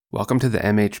Welcome to the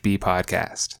MHB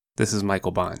podcast. This is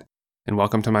Michael Bond, and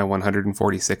welcome to my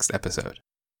 146th episode.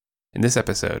 In this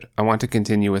episode, I want to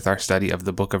continue with our study of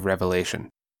the book of Revelation.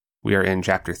 We are in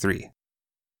chapter 3.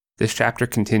 This chapter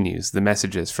continues the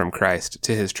messages from Christ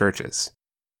to his churches.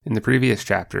 In the previous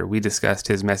chapter, we discussed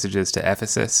his messages to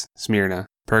Ephesus, Smyrna,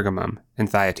 Pergamum, and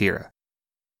Thyatira.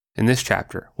 In this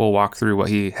chapter, we'll walk through what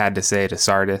he had to say to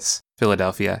Sardis,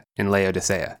 Philadelphia, and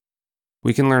Laodicea.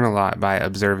 We can learn a lot by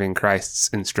observing Christ's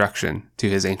instruction to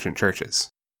his ancient churches.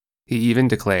 He even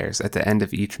declares at the end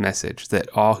of each message that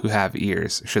all who have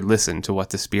ears should listen to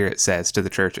what the Spirit says to the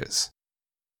churches.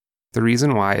 The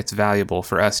reason why it's valuable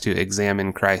for us to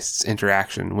examine Christ's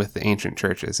interaction with the ancient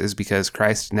churches is because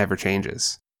Christ never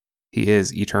changes. He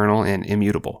is eternal and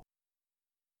immutable.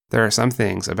 There are some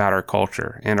things about our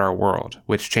culture and our world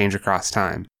which change across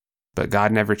time, but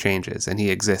God never changes and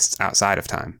he exists outside of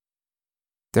time.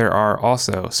 There are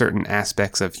also certain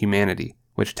aspects of humanity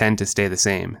which tend to stay the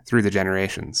same through the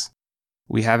generations.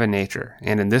 We have a nature,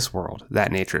 and in this world,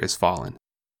 that nature is fallen.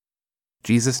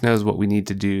 Jesus knows what we need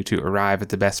to do to arrive at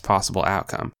the best possible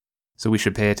outcome, so we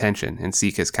should pay attention and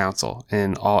seek his counsel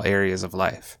in all areas of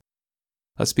life.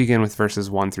 Let's begin with verses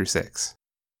 1 through 6.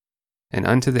 And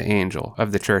unto the angel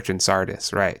of the church in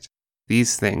Sardis write,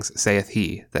 These things saith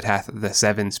he that hath the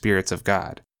 7 spirits of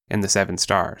God, and the 7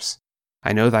 stars.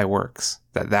 I know thy works,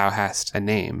 that thou hast a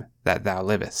name, that thou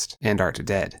livest, and art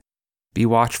dead. Be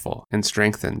watchful, and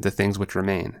strengthen the things which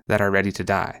remain, that are ready to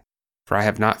die, for I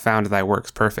have not found thy works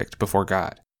perfect before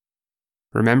God.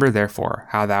 Remember therefore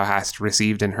how thou hast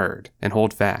received and heard, and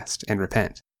hold fast, and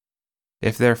repent.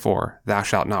 If therefore thou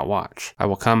shalt not watch, I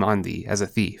will come on thee as a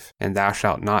thief, and thou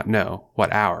shalt not know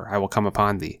what hour I will come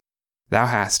upon thee. Thou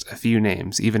hast a few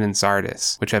names even in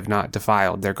Sardis, which have not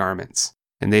defiled their garments,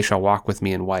 and they shall walk with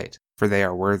me in white, for they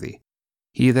are worthy.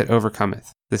 He that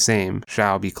overcometh, the same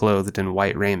shall be clothed in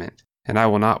white raiment, and I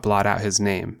will not blot out his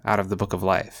name out of the book of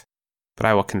life, but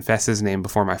I will confess his name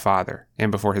before my Father,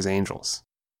 and before his angels.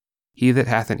 He that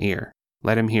hath an ear,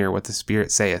 let him hear what the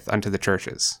Spirit saith unto the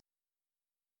churches.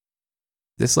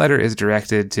 This letter is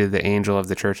directed to the angel of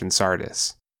the church in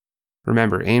Sardis.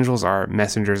 Remember, angels are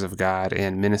messengers of God,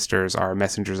 and ministers are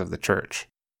messengers of the church.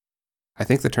 I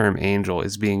think the term angel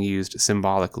is being used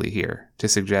symbolically here to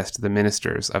suggest the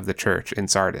ministers of the church in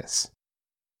Sardis.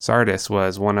 Sardis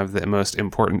was one of the most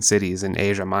important cities in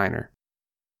Asia Minor.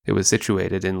 It was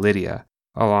situated in Lydia,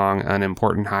 along an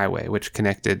important highway which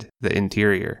connected the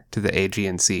interior to the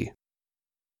Aegean Sea.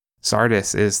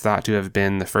 Sardis is thought to have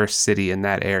been the first city in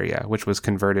that area which was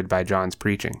converted by John's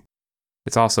preaching.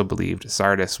 It's also believed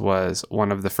Sardis was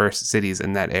one of the first cities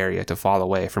in that area to fall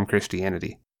away from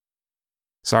Christianity.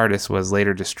 Sardis was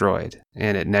later destroyed,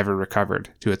 and it never recovered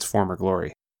to its former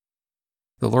glory.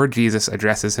 The Lord Jesus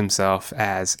addresses himself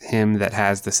as him that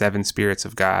has the 7 spirits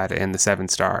of God and the 7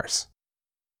 stars.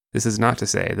 This is not to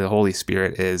say the Holy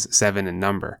Spirit is 7 in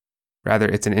number. Rather,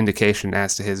 it's an indication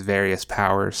as to his various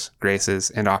powers,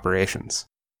 graces, and operations.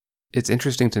 It's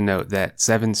interesting to note that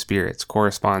 7 spirits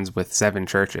corresponds with 7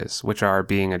 churches, which are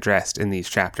being addressed in these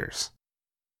chapters.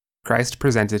 Christ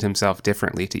presented himself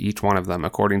differently to each one of them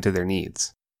according to their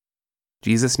needs.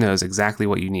 Jesus knows exactly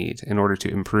what you need in order to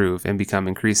improve and become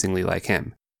increasingly like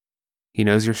him. He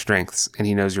knows your strengths and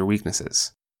he knows your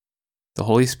weaknesses. The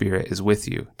Holy Spirit is with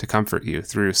you to comfort you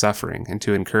through suffering and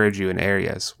to encourage you in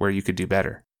areas where you could do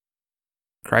better.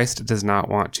 Christ does not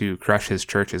want to crush his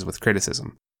churches with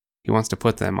criticism. He wants to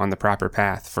put them on the proper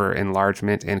path for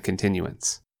enlargement and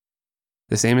continuance.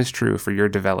 The same is true for your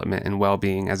development and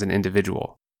well-being as an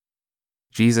individual.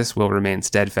 Jesus will remain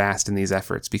steadfast in these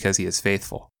efforts because he is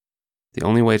faithful. The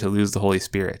only way to lose the Holy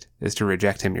Spirit is to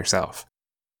reject him yourself.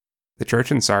 The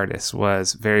church in Sardis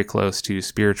was very close to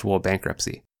spiritual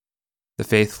bankruptcy. The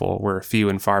faithful were few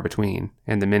and far between,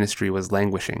 and the ministry was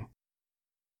languishing.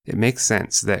 It makes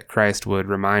sense that Christ would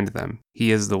remind them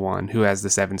he is the one who has the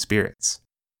 7 spirits.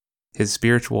 His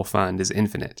spiritual fund is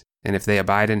infinite, and if they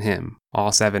abide in him,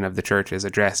 all 7 of the churches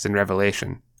addressed in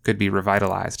Revelation could be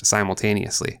revitalized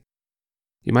simultaneously.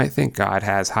 You might think God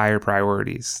has higher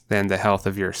priorities than the health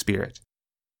of your spirit,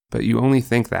 but you only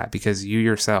think that because you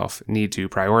yourself need to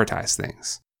prioritize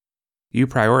things. You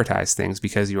prioritize things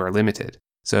because you are limited,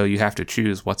 so you have to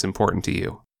choose what's important to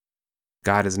you.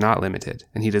 God is not limited,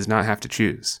 and he does not have to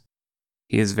choose.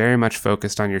 He is very much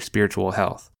focused on your spiritual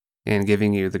health and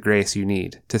giving you the grace you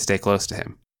need to stay close to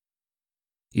him.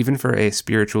 Even for a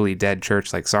spiritually dead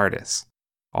church like Sardis,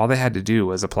 all they had to do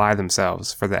was apply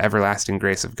themselves for the everlasting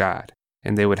grace of God,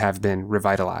 and they would have been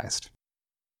revitalized.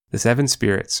 The 7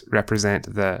 spirits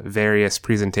represent the various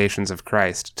presentations of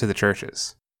Christ to the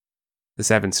churches. The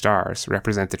 7 stars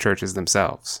represent the churches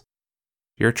themselves.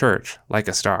 Your church, like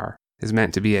a star, is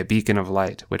meant to be a beacon of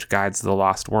light which guides the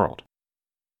lost world.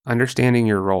 Understanding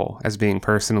your role as being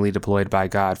personally deployed by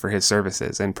God for His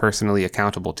services and personally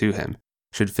accountable to Him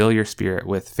should fill your spirit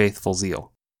with faithful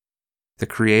zeal. The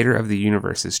Creator of the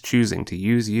universe is choosing to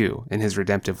use you in His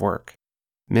redemptive work.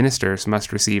 Ministers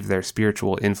must receive their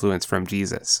spiritual influence from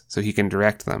Jesus so He can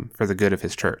direct them for the good of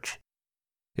His church.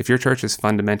 If your church is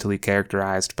fundamentally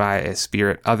characterized by a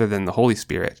spirit other than the Holy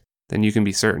Spirit, then you can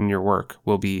be certain your work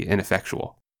will be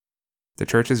ineffectual. The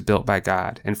church is built by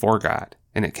God and for God,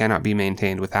 and it cannot be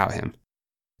maintained without Him.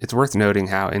 It's worth noting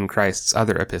how in Christ's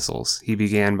other epistles, He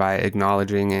began by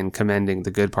acknowledging and commending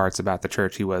the good parts about the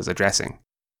church He was addressing.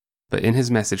 But in His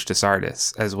message to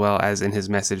Sardis, as well as in His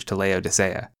message to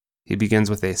Laodicea, He begins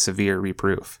with a severe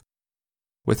reproof.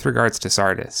 With regards to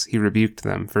Sardis, He rebuked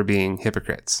them for being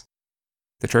hypocrites.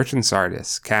 The church in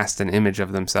Sardis cast an image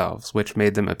of themselves which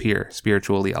made them appear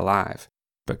spiritually alive,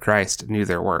 but Christ knew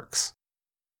their works.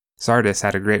 Sardis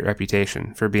had a great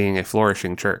reputation for being a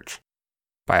flourishing church.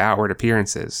 By outward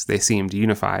appearances, they seemed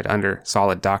unified under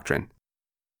solid doctrine.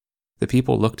 The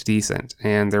people looked decent,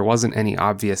 and there wasn't any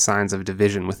obvious signs of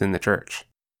division within the church.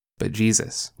 But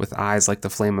Jesus, with eyes like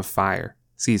the flame of fire,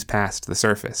 sees past the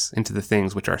surface into the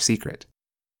things which are secret.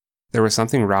 There was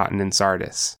something rotten in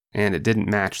Sardis, and it didn't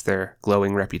match their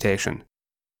glowing reputation.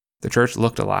 The church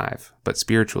looked alive, but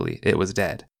spiritually it was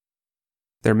dead.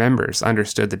 Their members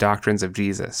understood the doctrines of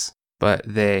Jesus, but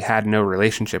they had no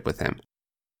relationship with Him.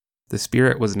 The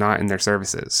Spirit was not in their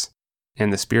services,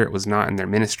 and the Spirit was not in their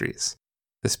ministries.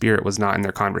 The Spirit was not in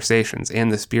their conversations,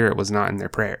 and the Spirit was not in their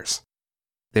prayers.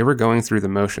 They were going through the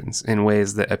motions in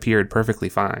ways that appeared perfectly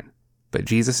fine, but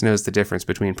Jesus knows the difference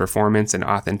between performance and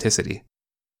authenticity.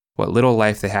 What little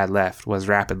life they had left was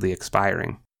rapidly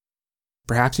expiring.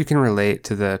 Perhaps you can relate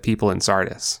to the people in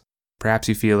Sardis. Perhaps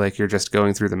you feel like you're just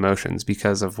going through the motions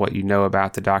because of what you know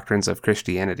about the doctrines of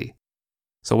Christianity.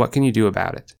 So what can you do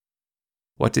about it?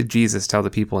 What did Jesus tell the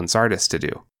people in Sardis to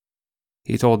do?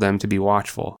 He told them to be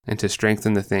watchful and to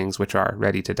strengthen the things which are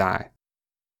ready to die.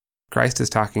 Christ is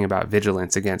talking about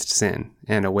vigilance against sin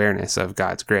and awareness of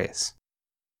God's grace.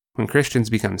 When Christians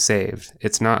become saved,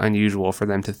 it's not unusual for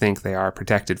them to think they are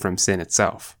protected from sin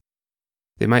itself.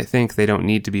 They might think they don't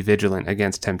need to be vigilant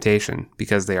against temptation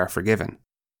because they are forgiven.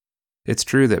 It's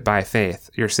true that by faith,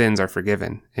 your sins are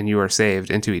forgiven, and you are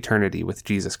saved into eternity with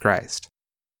Jesus Christ.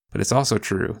 But it's also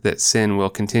true that sin will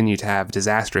continue to have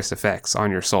disastrous effects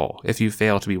on your soul if you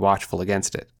fail to be watchful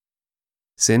against it.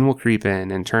 Sin will creep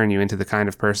in and turn you into the kind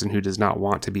of person who does not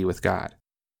want to be with God.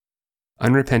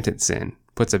 Unrepentant sin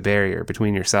puts a barrier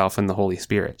between yourself and the Holy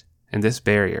Spirit, and this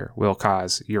barrier will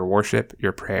cause your worship,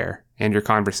 your prayer, and your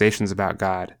conversations about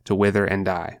God to wither and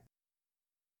die.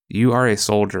 You are a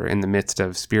soldier in the midst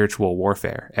of spiritual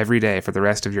warfare every day for the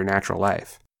rest of your natural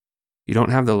life. You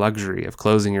don't have the luxury of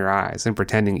closing your eyes and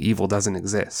pretending evil doesn't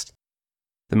exist.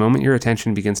 The moment your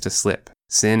attention begins to slip,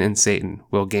 sin and Satan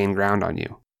will gain ground on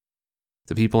you.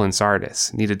 The people in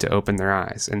Sardis needed to open their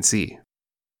eyes and see.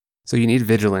 So you need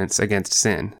vigilance against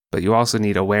sin, but you also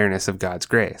need awareness of God's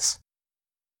grace.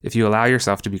 If you allow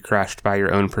yourself to be crushed by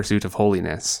your own pursuit of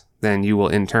holiness, then you will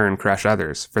in turn crush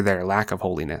others for their lack of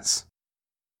holiness.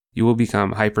 You will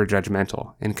become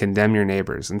hyper-judgmental and condemn your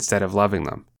neighbors instead of loving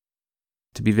them.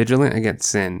 To be vigilant against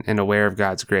sin and aware of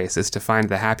God's grace is to find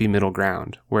the happy middle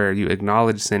ground where you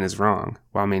acknowledge sin is wrong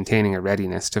while maintaining a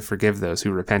readiness to forgive those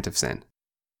who repent of sin.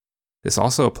 This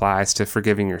also applies to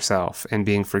forgiving yourself and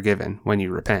being forgiven when you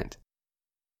repent.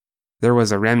 There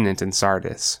was a remnant in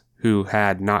Sardis who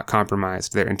had not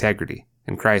compromised their integrity,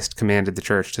 and Christ commanded the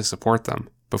church to support them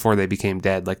before they became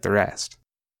dead like the rest.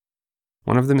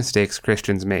 One of the mistakes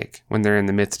Christians make when they're in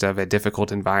the midst of a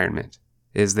difficult environment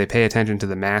is they pay attention to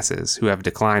the masses who have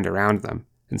declined around them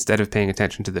instead of paying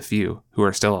attention to the few who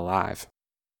are still alive.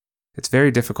 It's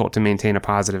very difficult to maintain a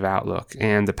positive outlook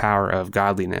and the power of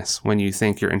godliness when you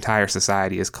think your entire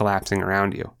society is collapsing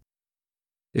around you.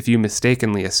 If you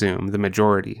mistakenly assume the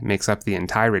majority makes up the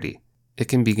entirety, it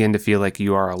can begin to feel like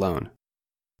you are alone.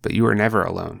 But you are never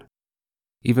alone.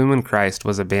 Even when Christ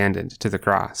was abandoned to the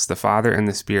cross, the Father and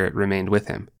the Spirit remained with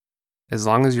him. As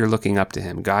long as you're looking up to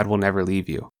him, God will never leave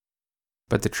you.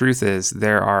 But the truth is,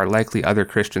 there are likely other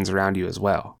Christians around you as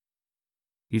well.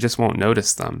 You just won't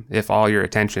notice them if all your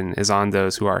attention is on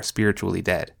those who are spiritually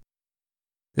dead.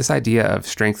 This idea of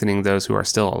strengthening those who are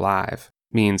still alive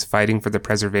means fighting for the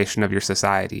preservation of your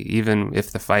society, even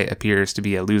if the fight appears to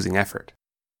be a losing effort.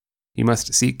 You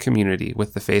must seek community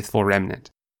with the faithful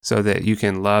remnant, so that you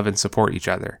can love and support each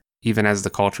other, even as the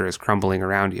culture is crumbling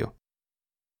around you.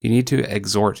 You need to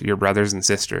exhort your brothers and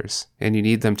sisters, and you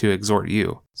need them to exhort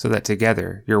you, so that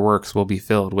together your works will be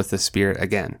filled with the Spirit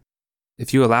again.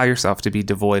 If you allow yourself to be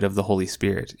devoid of the Holy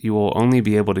Spirit, you will only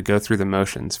be able to go through the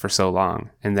motions for so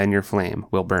long, and then your flame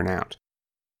will burn out.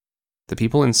 The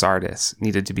people in Sardis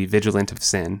needed to be vigilant of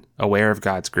sin, aware of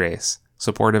God's grace,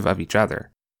 supportive of each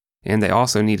other, and they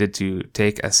also needed to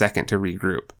take a second to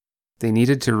regroup. They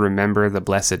needed to remember the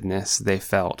blessedness they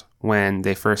felt when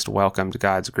they first welcomed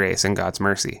God's grace and God's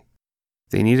mercy.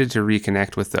 They needed to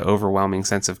reconnect with the overwhelming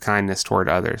sense of kindness toward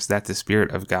others that the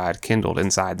Spirit of God kindled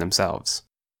inside themselves.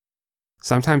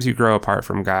 Sometimes you grow apart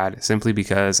from God simply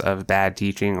because of bad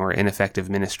teaching or ineffective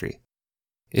ministry.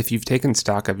 If you've taken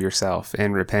stock of yourself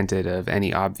and repented of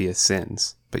any obvious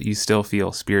sins, but you still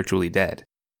feel spiritually dead,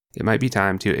 it might be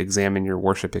time to examine your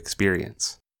worship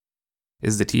experience.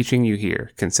 Is the teaching you hear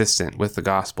consistent with the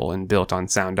gospel and built on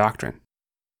sound doctrine?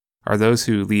 Are those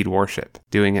who lead worship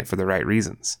doing it for the right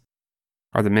reasons?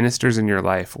 Are the ministers in your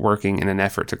life working in an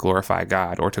effort to glorify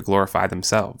God or to glorify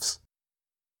themselves?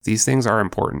 These things are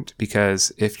important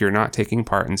because if you're not taking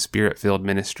part in Spirit-filled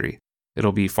ministry,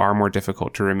 it'll be far more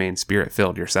difficult to remain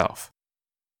Spirit-filled yourself.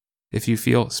 If you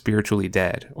feel spiritually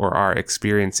dead or are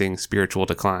experiencing spiritual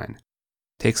decline,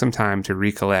 take some time to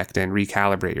recollect and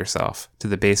recalibrate yourself to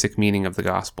the basic meaning of the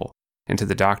gospel and to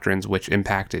the doctrines which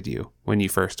impacted you when you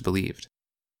first believed.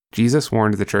 Jesus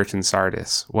warned the church in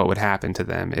Sardis what would happen to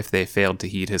them if they failed to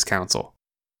heed his counsel.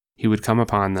 He would come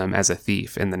upon them as a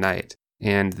thief in the night,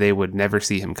 and they would never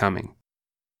see him coming.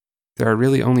 There are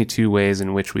really only two ways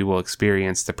in which we will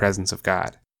experience the presence of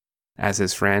God: as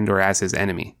his friend or as his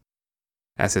enemy.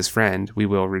 As his friend, we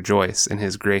will rejoice in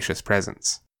his gracious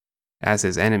presence. As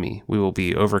his enemy, we will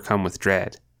be overcome with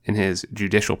dread in his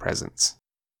judicial presence.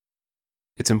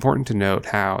 It's important to note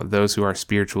how those who are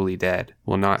spiritually dead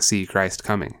will not see Christ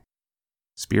coming.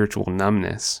 Spiritual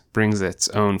numbness brings its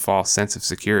own false sense of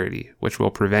security, which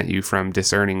will prevent you from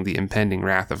discerning the impending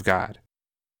wrath of God.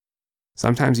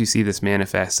 Sometimes you see this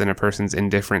manifest in a person's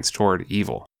indifference toward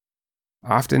evil.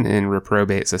 Often in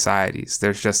reprobate societies,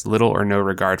 there's just little or no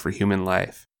regard for human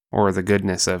life, or the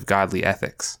goodness of godly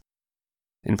ethics.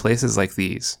 In places like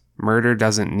these, murder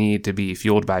doesn't need to be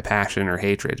fueled by passion or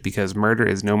hatred because murder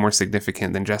is no more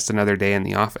significant than just another day in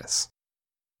the office.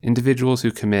 Individuals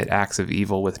who commit acts of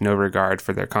evil with no regard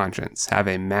for their conscience have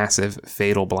a massive,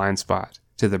 fatal blind spot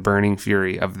to the burning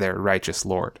fury of their righteous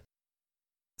Lord.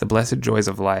 The blessed joys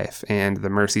of life and the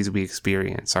mercies we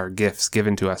experience are gifts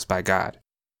given to us by God.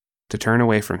 To turn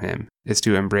away from him is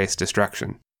to embrace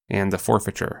destruction and the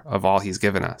forfeiture of all he's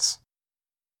given us.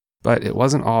 But it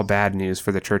wasn't all bad news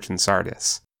for the church in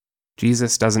Sardis.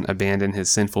 Jesus doesn't abandon his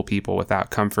sinful people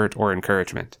without comfort or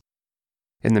encouragement.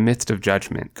 In the midst of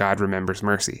judgment, God remembers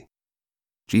mercy.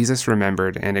 Jesus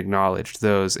remembered and acknowledged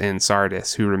those in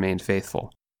Sardis who remained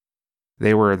faithful.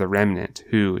 They were the remnant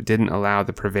who didn't allow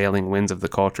the prevailing winds of the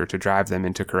culture to drive them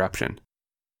into corruption.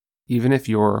 Even if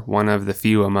you're one of the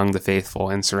few among the faithful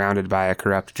and surrounded by a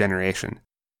corrupt generation,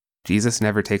 Jesus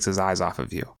never takes his eyes off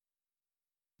of you.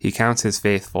 He counts his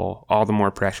faithful all the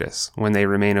more precious when they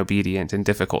remain obedient in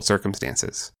difficult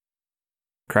circumstances.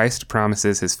 Christ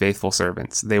promises his faithful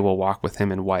servants they will walk with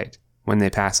him in white when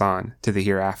they pass on to the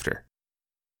hereafter.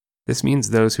 This means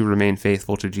those who remain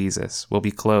faithful to Jesus will be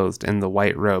clothed in the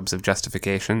white robes of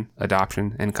justification,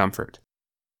 adoption, and comfort.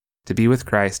 To be with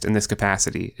Christ in this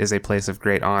capacity is a place of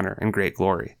great honor and great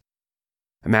glory.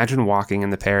 Imagine walking in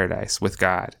the paradise with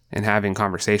God and having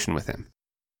conversation with him.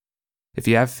 If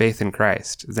you have faith in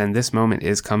Christ, then this moment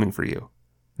is coming for you,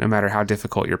 no matter how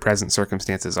difficult your present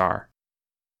circumstances are.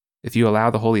 If you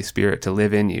allow the Holy Spirit to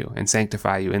live in you and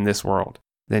sanctify you in this world,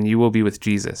 then you will be with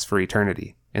Jesus for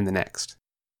eternity in the next.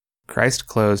 Christ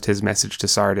closed his message to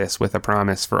Sardis with a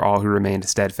promise for all who remained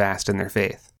steadfast in their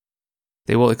faith.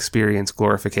 They will experience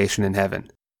glorification in heaven.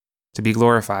 To be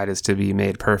glorified is to be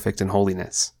made perfect in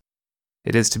holiness.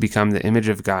 It is to become the image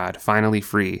of God, finally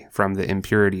free from the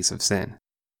impurities of sin.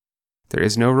 There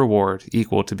is no reward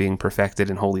equal to being perfected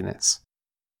in holiness.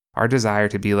 Our desire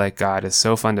to be like God is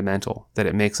so fundamental that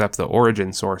it makes up the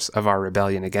origin source of our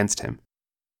rebellion against him.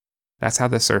 That's how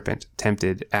the serpent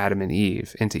tempted Adam and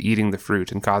Eve into eating the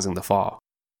fruit and causing the fall.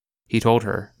 He told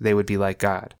her they would be like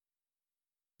God.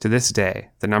 To this day,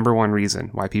 the number one reason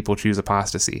why people choose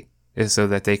apostasy is so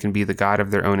that they can be the God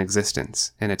of their own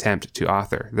existence and attempt to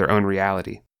author their own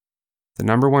reality. The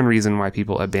number one reason why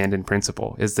people abandon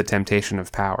principle is the temptation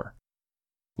of power.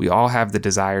 We all have the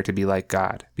desire to be like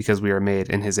God because we are made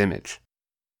in his image.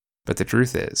 But the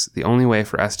truth is, the only way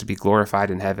for us to be glorified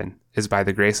in heaven is by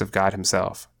the grace of God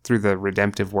himself through the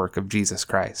redemptive work of Jesus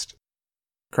Christ.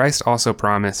 Christ also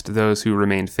promised those who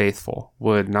remained faithful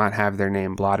would not have their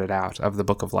name blotted out of the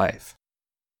book of life.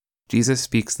 Jesus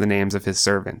speaks the names of his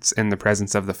servants in the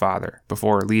presence of the Father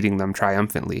before leading them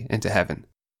triumphantly into heaven.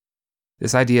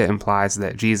 This idea implies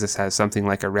that Jesus has something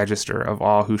like a register of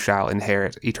all who shall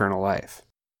inherit eternal life.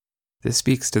 This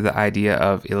speaks to the idea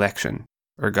of election,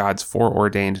 or God's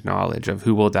foreordained knowledge of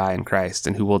who will die in Christ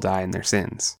and who will die in their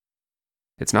sins.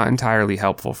 It's not entirely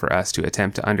helpful for us to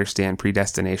attempt to understand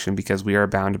predestination because we are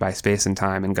bound by space and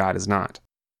time and God is not.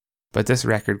 But this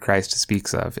record Christ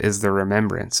speaks of is the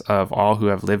remembrance of all who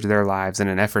have lived their lives in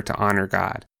an effort to honor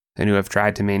God and who have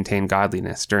tried to maintain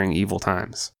godliness during evil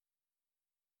times.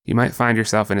 You might find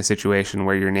yourself in a situation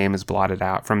where your name is blotted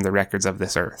out from the records of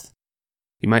this earth.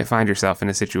 You might find yourself in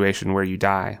a situation where you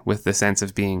die with the sense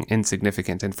of being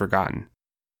insignificant and forgotten.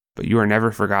 But you are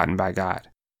never forgotten by God.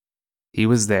 He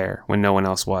was there when no one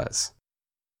else was.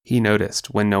 He noticed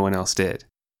when no one else did.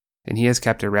 And He has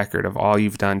kept a record of all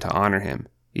you've done to honor Him,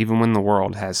 even when the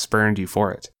world has spurned you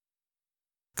for it.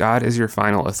 God is your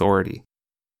final authority.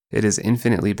 It is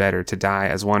infinitely better to die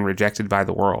as one rejected by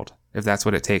the world, if that's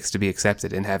what it takes to be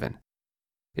accepted in heaven.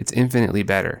 It's infinitely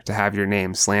better to have your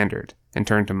name slandered and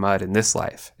turned to mud in this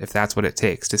life, if that's what it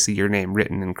takes to see your name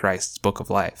written in Christ's book of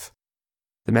life.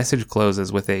 The message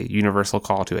closes with a universal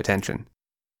call to attention.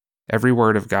 Every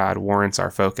word of God warrants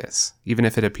our focus, even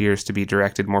if it appears to be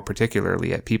directed more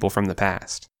particularly at people from the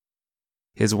past.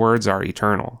 His words are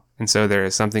eternal, and so there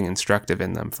is something instructive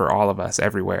in them for all of us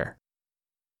everywhere.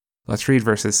 Let's read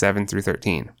verses 7 through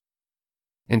 13.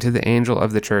 And to the angel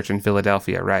of the church in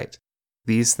Philadelphia write,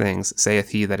 These things saith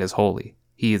he that is holy,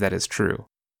 he that is true,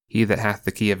 he that hath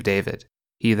the key of David,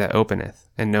 he that openeth,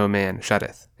 and no man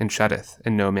shutteth,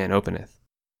 and no man openeth.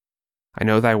 I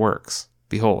know thy works.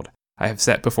 Behold, I have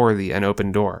set before thee an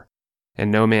open door,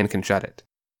 and no man can shut it.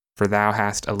 For thou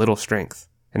hast a little strength,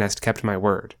 and hast kept my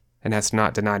word, and hast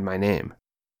not denied my name.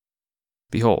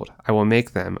 Behold, I will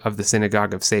make them of the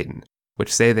synagogue of Satan,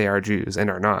 which say they are Jews, and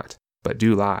are not, but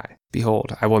do lie.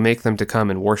 Behold, I will make them to come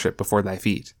and worship before thy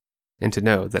feet, and to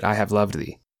know that I have loved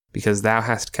thee, because thou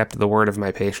hast kept the word of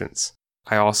my patience.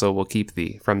 I also will keep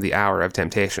thee from the hour of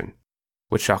temptation,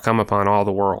 which shall come upon all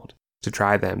the world, to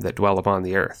try them that dwell upon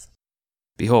the earth.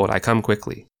 Behold, I come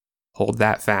quickly. Hold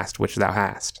that fast which thou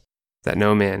hast, that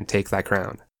no man take thy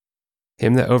crown.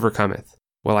 Him that overcometh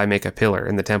will I make a pillar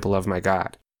in the temple of my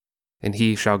God, and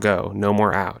he shall go no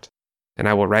more out. And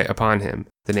I will write upon him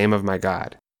the name of my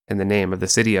God, and the name of the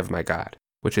city of my God,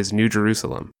 which is New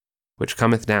Jerusalem, which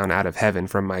cometh down out of heaven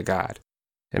from my God.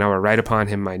 And I will write upon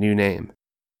him my new name.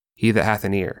 He that hath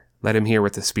an ear, let him hear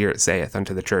what the Spirit saith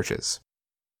unto the churches.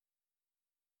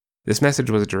 This message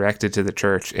was directed to the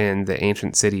church in the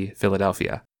ancient city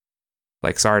Philadelphia.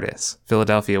 Like Sardis,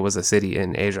 Philadelphia was a city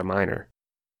in Asia Minor.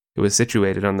 It was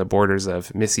situated on the borders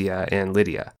of Mysia and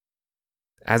Lydia.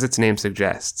 As its name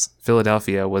suggests,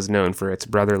 Philadelphia was known for its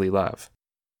brotherly love.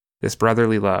 This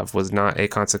brotherly love was not a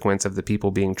consequence of the people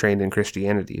being trained in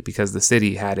Christianity, because the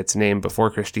city had its name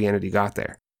before Christianity got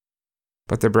there.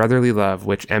 But the brotherly love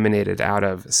which emanated out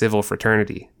of civil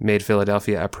fraternity made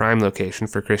Philadelphia a prime location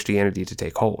for Christianity to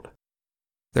take hold.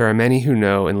 There are many who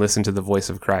know and listen to the voice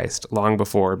of Christ long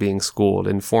before being schooled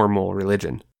in formal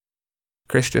religion.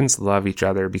 Christians love each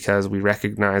other because we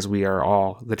recognize we are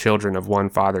all the children of one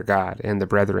Father God and the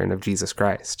brethren of Jesus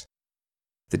Christ.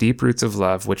 The deep roots of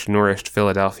love which nourished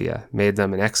Philadelphia made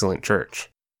them an excellent church.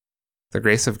 The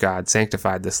grace of God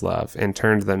sanctified this love and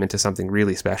turned them into something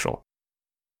really special.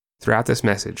 Throughout this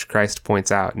message, Christ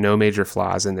points out no major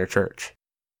flaws in their church.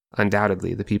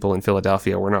 Undoubtedly, the people in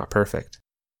Philadelphia were not perfect.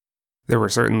 There were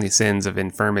certainly sins of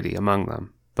infirmity among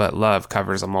them, but love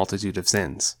covers a multitude of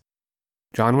sins.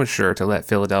 John was sure to let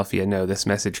Philadelphia know this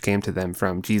message came to them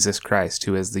from Jesus Christ,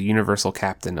 who is the universal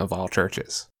captain of all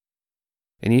churches.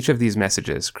 In each of these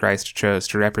messages, Christ chose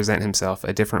to represent himself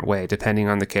a different way depending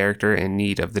on the character and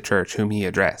need of the church whom he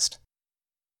addressed.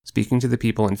 Speaking to the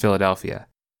people in Philadelphia,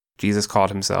 Jesus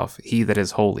called himself he that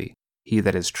is holy, he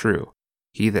that is true,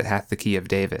 he that hath the key of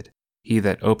David, he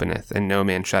that openeth and no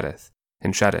man shutteth,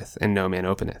 and no man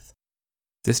openeth.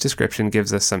 This description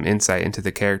gives us some insight into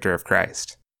the character of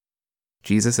Christ.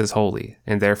 Jesus is holy,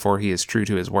 and therefore he is true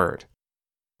to his word.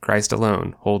 Christ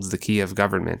alone holds the key of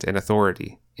government and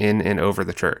authority in and over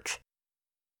the church.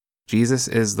 Jesus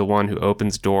is the one who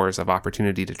opens doors of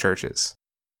opportunity to churches.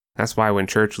 That's why when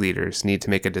church leaders need to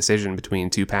make a decision between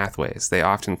two pathways, they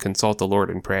often consult the Lord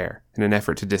in prayer in an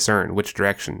effort to discern which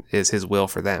direction is his will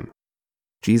for them.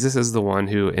 Jesus is the one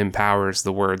who empowers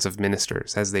the words of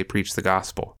ministers as they preach the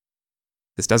gospel.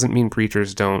 This doesn't mean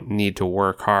preachers don't need to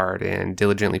work hard and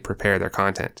diligently prepare their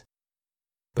content.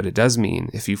 But it does mean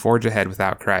if you forge ahead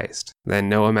without Christ, then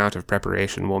no amount of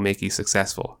preparation will make you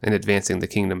successful in advancing the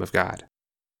kingdom of God.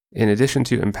 In addition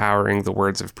to empowering the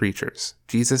words of preachers,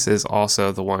 Jesus is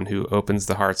also the one who opens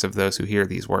the hearts of those who hear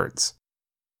these words.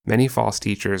 Many false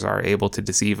teachers are able to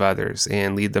deceive others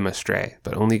and lead them astray,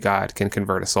 but only God can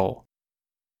convert a soul.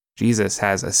 Jesus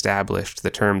has established the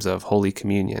terms of Holy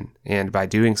Communion, and by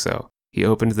doing so, he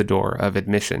opened the door of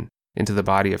admission into the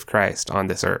body of Christ on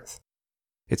this earth.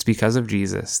 It's because of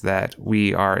Jesus that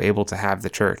we are able to have the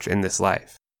church in this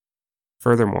life.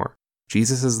 Furthermore,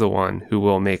 Jesus is the one who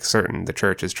will make certain the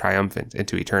church is triumphant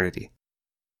into eternity.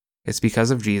 It's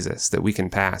because of Jesus that we can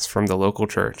pass from the local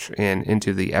church and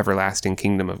into the everlasting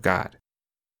kingdom of God.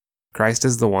 Christ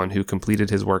is the one who completed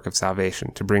his work of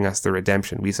salvation to bring us the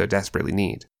redemption we so desperately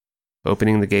need,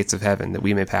 opening the gates of heaven that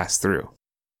we may pass through.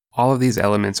 All of these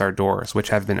elements are doors which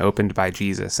have been opened by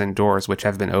Jesus, and doors which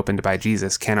have been opened by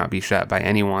Jesus cannot be shut by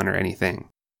anyone or anything.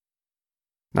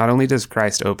 Not only does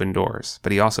Christ open doors,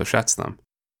 but he also shuts them.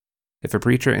 If a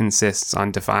preacher insists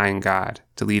on defying God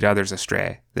to lead others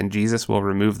astray, then Jesus will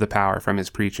remove the power from his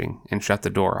preaching and shut the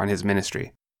door on his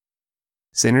ministry.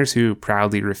 Sinners who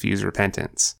proudly refuse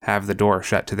repentance have the door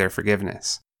shut to their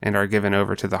forgiveness and are given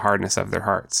over to the hardness of their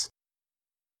hearts.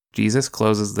 Jesus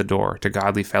closes the door to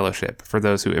godly fellowship for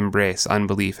those who embrace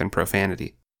unbelief and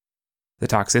profanity. The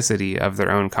toxicity of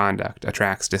their own conduct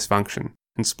attracts dysfunction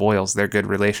and spoils their good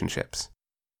relationships.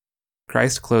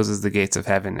 Christ closes the gates of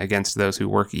heaven against those who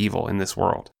work evil in this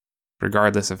world,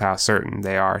 regardless of how certain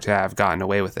they are to have gotten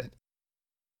away with it.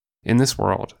 In this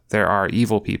world, there are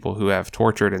evil people who have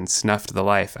tortured and snuffed the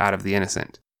life out of the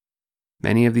innocent.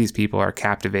 Many of these people are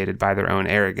captivated by their own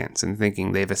arrogance and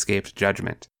thinking they've escaped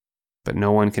judgment, but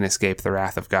no one can escape the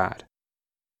wrath of God.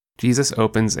 Jesus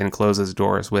opens and closes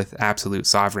doors with absolute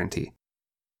sovereignty.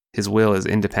 His will is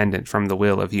independent from the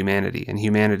will of humanity, and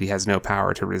humanity has no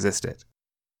power to resist it.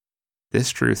 This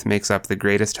truth makes up the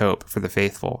greatest hope for the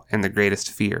faithful and the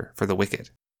greatest fear for the wicked.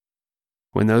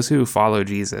 When those who follow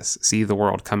Jesus see the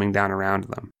world coming down around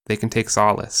them, they can take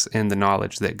solace in the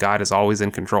knowledge that God is always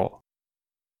in control.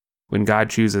 When God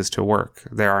chooses to work,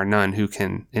 there are none who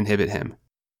can inhibit him.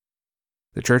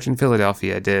 The church in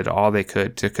Philadelphia did all they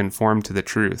could to conform to the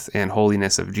truth and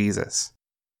holiness of Jesus.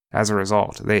 As a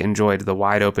result, they enjoyed the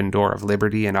wide open door of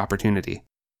liberty and opportunity.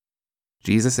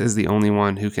 Jesus is the only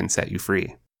one who can set you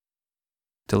free.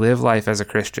 To live life as a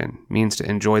Christian means to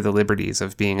enjoy the liberties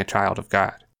of being a child of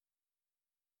God.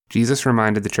 Jesus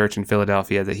reminded the church in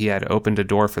Philadelphia that he had opened a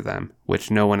door for them,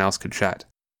 which no one else could shut.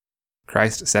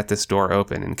 Christ set this door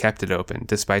open and kept it open,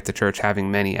 despite the church having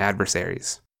many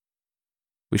adversaries.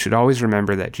 We should always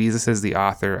remember that Jesus is the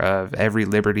author of every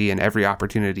liberty and every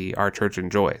opportunity our church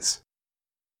enjoys.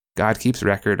 God keeps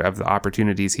record of the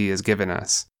opportunities he has given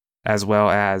us, as well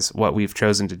as what we've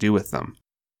chosen to do with them.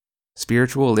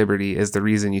 Spiritual liberty is the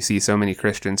reason you see so many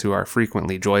Christians who are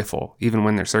frequently joyful, even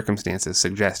when their circumstances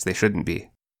suggest they shouldn't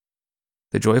be.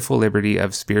 The joyful liberty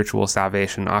of spiritual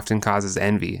salvation often causes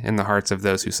envy in the hearts of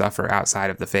those who suffer outside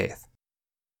of the faith.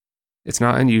 It's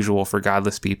not unusual for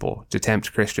godless people to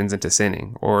tempt Christians into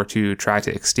sinning or to try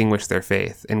to extinguish their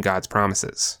faith in God's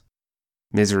promises.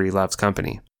 Misery loves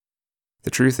company. The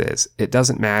truth is, it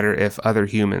doesn't matter if other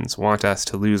humans want us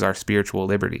to lose our spiritual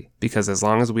liberty, because as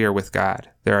long as we are with God,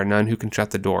 there are none who can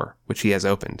shut the door which he has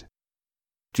opened.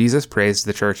 Jesus praised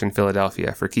the church in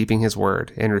Philadelphia for keeping his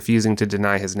word and refusing to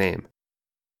deny his name.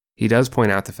 He does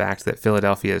point out the fact that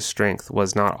Philadelphia's strength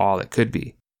was not all it could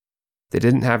be. They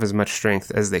didn't have as much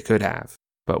strength as they could have,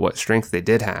 but what strength they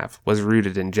did have was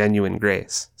rooted in genuine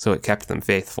grace, so it kept them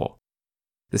faithful.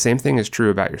 The same thing is true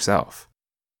about yourself.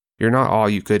 You're not all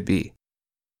you could be.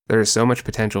 There is so much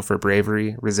potential for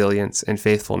bravery, resilience, and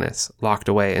faithfulness locked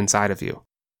away inside of you.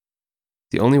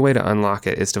 The only way to unlock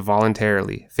it is to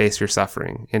voluntarily face your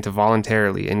suffering and to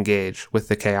voluntarily engage with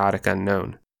the chaotic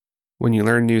unknown. When you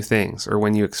learn new things or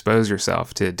when you expose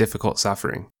yourself to difficult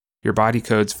suffering, your body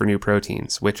codes for new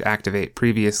proteins which activate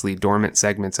previously dormant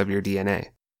segments of your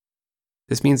DNA.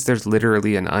 This means there's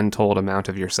literally an untold amount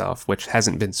of yourself which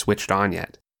hasn't been switched on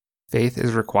yet. Faith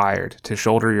is required to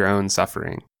shoulder your own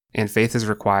suffering, and faith is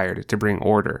required to bring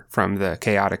order from the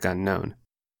chaotic unknown.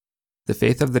 The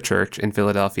faith of the church in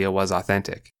Philadelphia was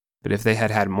authentic, but if they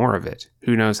had had more of it,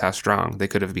 who knows how strong they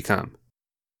could have become.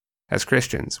 As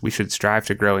Christians, we should strive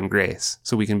to grow in grace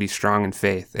so we can be strong in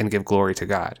faith and give glory to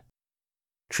God.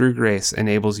 True grace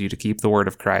enables you to keep the word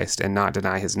of Christ and not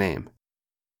deny his name.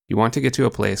 You want to get to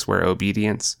a place where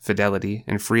obedience, fidelity,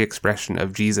 and free expression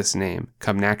of Jesus' name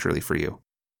come naturally for you.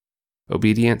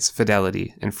 Obedience,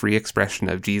 fidelity, and free expression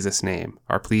of Jesus' name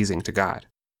are pleasing to God.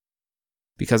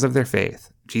 Because of their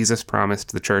faith, Jesus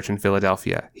promised the church in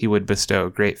Philadelphia he would bestow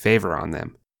great favor on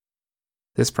them.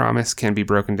 This promise can be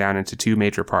broken down into two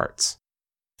major parts.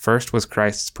 First was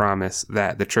Christ's promise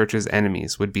that the church's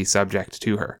enemies would be subject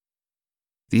to her.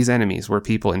 These enemies were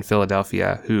people in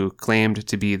Philadelphia who claimed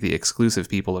to be the exclusive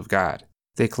people of God.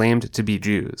 They claimed to be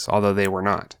Jews, although they were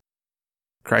not.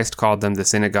 Christ called them the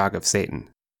synagogue of Satan.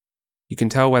 You can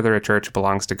tell whether a church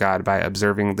belongs to God by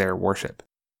observing their worship.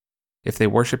 If they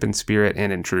worship in spirit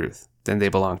and in truth, then they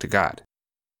belong to God.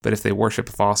 But if they worship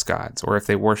false gods, or if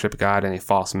they worship God in a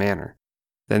false manner,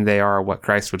 then they are what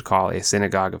Christ would call a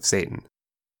synagogue of Satan.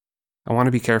 I want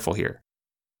to be careful here.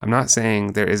 I'm not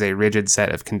saying there is a rigid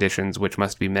set of conditions which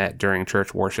must be met during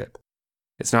church worship.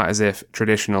 It's not as if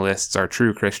traditionalists are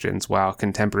true Christians while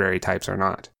contemporary types are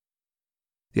not.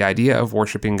 The idea of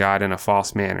worshiping God in a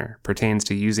false manner pertains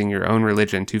to using your own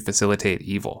religion to facilitate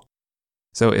evil.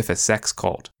 So if a sex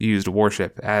cult used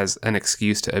worship as an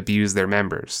excuse to abuse their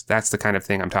members, that's the kind of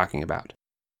thing I'm talking about.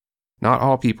 Not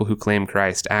all people who claim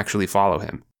Christ actually follow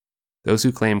him. Those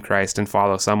who claim Christ and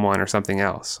follow someone or something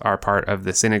else are part of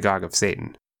the synagogue of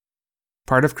Satan.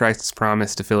 Part of Christ's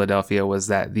promise to Philadelphia was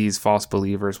that these false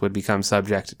believers would become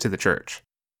subject to the church.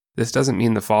 This doesn't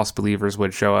mean the false believers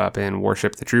would show up and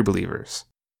worship the true believers.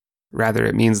 Rather,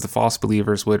 it means the false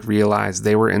believers would realize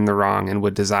they were in the wrong and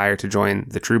would desire to join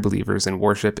the true believers in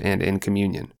worship and in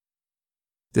communion.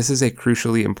 This is a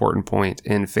crucially important point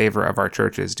in favor of our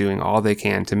churches doing all they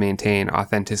can to maintain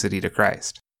authenticity to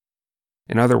Christ.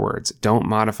 In other words, don't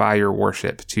modify your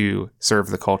worship to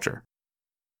serve the culture.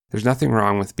 There's nothing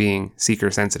wrong with being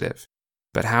seeker-sensitive,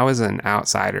 but how is an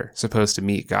outsider supposed to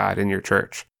meet God in your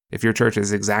church if your church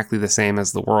is exactly the same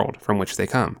as the world from which they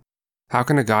come? How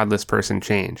can a godless person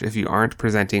change if you aren't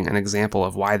presenting an example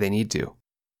of why they need to?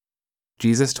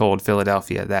 Jesus told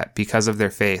Philadelphia that because of their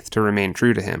faith to remain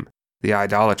true to him, the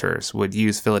idolaters would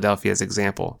use Philadelphia's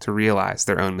example to realize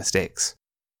their own mistakes.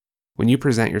 When you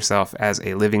present yourself as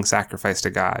a living sacrifice to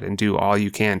God and do all you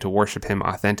can to worship him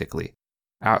authentically,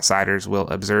 outsiders will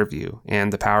observe you,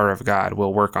 and the power of God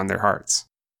will work on their hearts.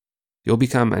 You'll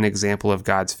become an example of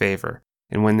God's favor,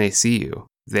 and when they see you,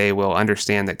 they will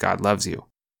understand that God loves you.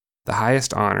 The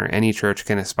highest honor any church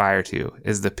can aspire to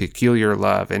is the peculiar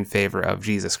love and favor of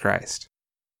Jesus Christ.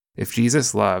 If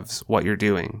Jesus loves what you're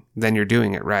doing, then you're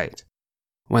doing it right.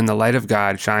 When the light of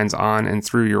God shines on and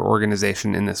through your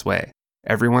organization in this way,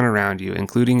 everyone around you,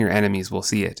 including your enemies, will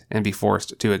see it and be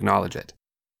forced to acknowledge it.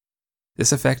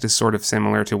 This effect is sort of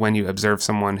similar to when you observe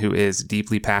someone who is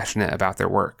deeply passionate about their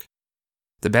work.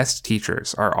 The best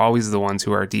teachers are always the ones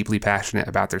who are deeply passionate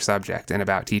about their subject and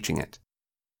about teaching it.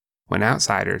 When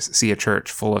outsiders see a church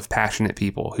full of passionate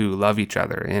people who love each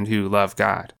other and who love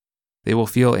God, they will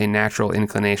feel a natural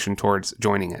inclination towards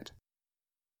joining it.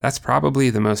 That's probably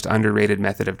the most underrated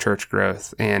method of church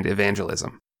growth and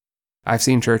evangelism. I've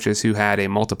seen churches who had a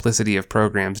multiplicity of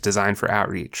programs designed for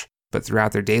outreach, but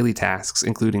throughout their daily tasks,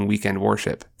 including weekend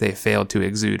worship, they failed to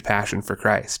exude passion for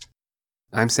Christ.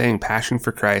 I'm saying passion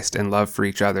for Christ and love for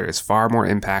each other is far more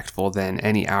impactful than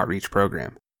any outreach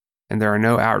program, and there are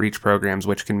no outreach programs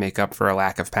which can make up for a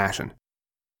lack of passion.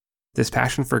 This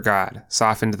passion for God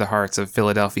softened the hearts of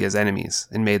Philadelphia's enemies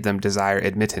and made them desire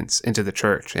admittance into the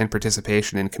church and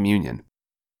participation in communion.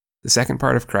 The second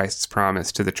part of Christ's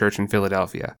promise to the church in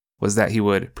Philadelphia was that he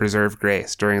would preserve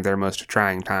grace during their most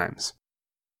trying times.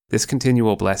 This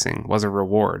continual blessing was a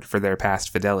reward for their past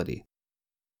fidelity.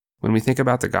 When we think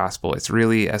about the gospel, it's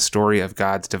really a story of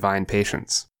God's divine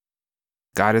patience.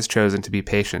 God has chosen to be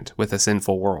patient with a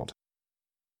sinful world.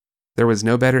 There was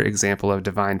no better example of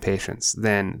divine patience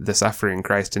than the suffering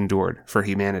Christ endured for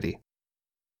humanity.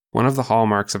 One of the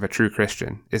hallmarks of a true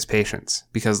Christian is patience,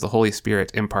 because the Holy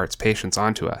Spirit imparts patience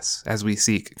onto us as we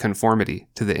seek conformity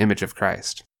to the image of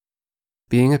Christ.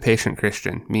 Being a patient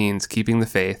Christian means keeping the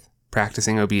faith,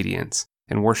 practicing obedience,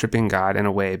 and worshiping God in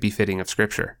a way befitting of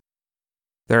Scripture.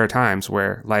 There are times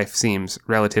where life seems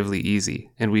relatively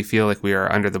easy, and we feel like we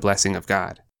are under the blessing of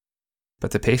God.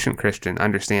 But the patient Christian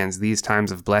understands these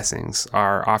times of blessings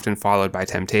are often followed by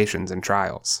temptations and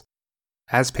trials.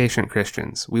 As patient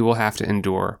Christians, we will have to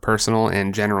endure personal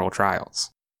and general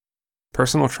trials.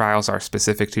 Personal trials are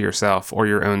specific to yourself or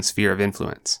your own sphere of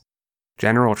influence.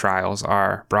 General trials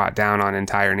are brought down on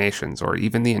entire nations or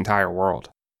even the entire world.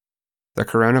 The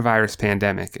coronavirus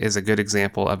pandemic is a good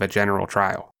example of a general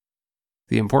trial.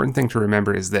 The important thing to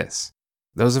remember is this: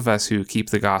 those of us who keep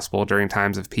the gospel during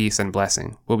times of peace and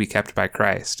blessing will be kept by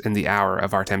Christ in the hour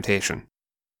of our temptation.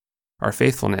 Our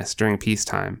faithfulness during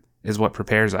peacetime is what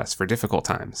prepares us for difficult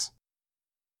times.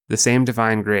 The same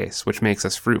divine grace which makes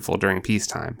us fruitful during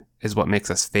peacetime is what makes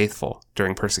us faithful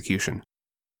during persecution.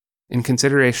 In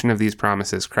consideration of these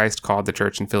promises, Christ called the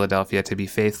church in Philadelphia to be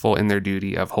faithful in their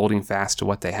duty of holding fast to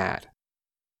what they had.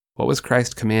 What was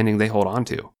Christ commanding they hold on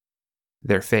to?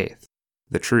 Their faith,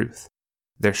 the truth,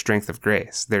 their strength of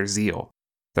grace, their zeal,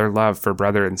 their love for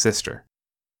brother and sister.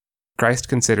 Christ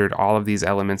considered all of these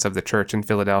elements of the church in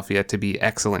Philadelphia to be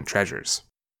excellent treasures.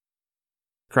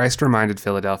 Christ reminded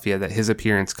Philadelphia that his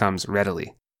appearance comes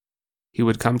readily. He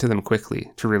would come to them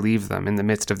quickly to relieve them in the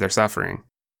midst of their suffering.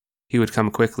 He would come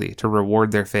quickly to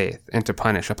reward their faith and to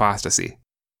punish apostasy.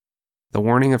 The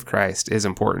warning of Christ is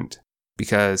important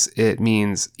because it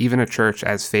means even a church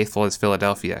as faithful as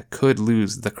Philadelphia could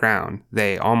lose the crown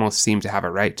they almost seem to have a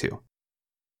right to.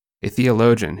 A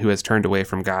theologian who has turned away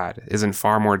from God is in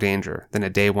far more danger than a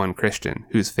day one Christian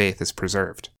whose faith is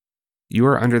preserved. You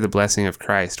are under the blessing of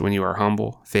Christ when you are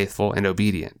humble, faithful, and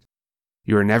obedient.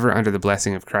 You are never under the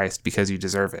blessing of Christ because you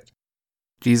deserve it.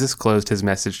 Jesus closed his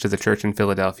message to the church in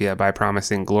Philadelphia by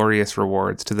promising glorious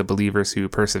rewards to the believers who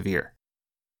persevere.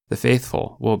 The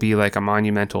faithful will be like a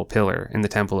monumental pillar in the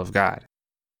temple of God.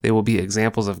 They will be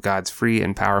examples of God's free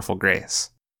and powerful grace.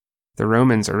 The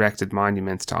Romans erected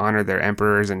monuments to honor their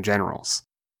emperors and generals,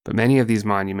 but many of these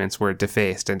monuments were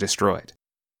defaced and destroyed.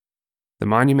 The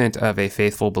monument of a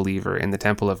faithful believer in the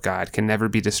temple of God can never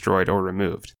be destroyed or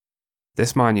removed.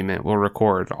 This monument will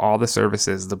record all the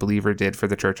services the believer did for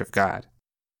the church of God.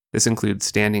 This includes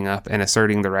standing up and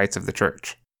asserting the rights of the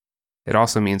church. It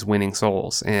also means winning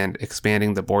souls and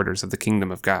expanding the borders of the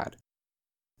kingdom of God.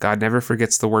 God never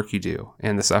forgets the work you do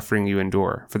and the suffering you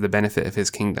endure for the benefit of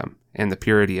his kingdom and the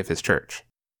purity of his church.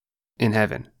 In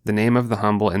heaven, the name of the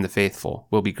humble and the faithful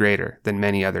will be greater than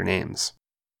many other names.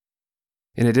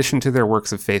 In addition to their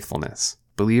works of faithfulness,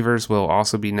 believers will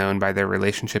also be known by their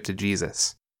relationship to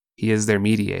Jesus. He is their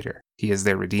mediator. He is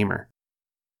their redeemer.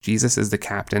 Jesus is the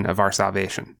captain of our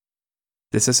salvation.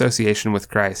 This association with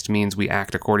Christ means we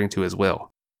act according to his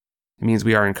will. It means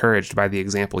we are encouraged by the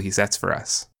example he sets for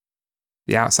us.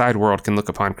 The outside world can look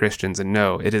upon Christians and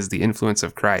know it is the influence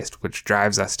of Christ which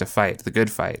drives us to fight the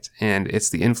good fight, and it's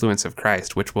the influence of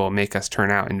Christ which will make us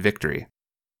turn out in victory.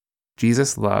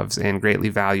 Jesus loves and greatly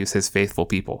values his faithful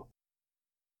people.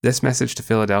 This message to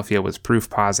Philadelphia was proof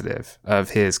positive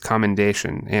of his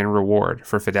commendation and reward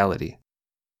for fidelity.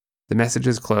 The message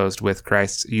is closed with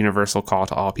Christ's universal call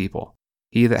to all people.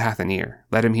 He that hath an ear,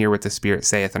 let him hear what the Spirit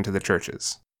saith unto the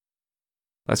churches.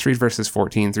 Let's read verses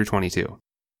 14 through 22.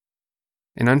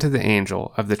 And unto the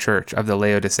angel of the church of the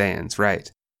Laodiceans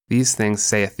write, These things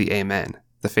saith the Amen,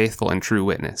 the faithful and true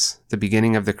witness, the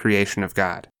beginning of the creation of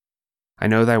God. I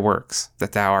know thy works,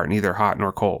 that thou art neither hot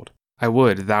nor cold. I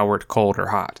would thou wert cold or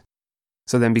hot.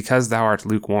 So then because thou art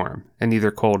lukewarm, and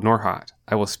neither cold nor hot,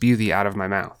 I will spew thee out of my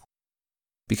mouth.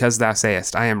 Because thou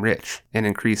sayest, I am rich, and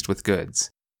increased with goods,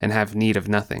 and have need of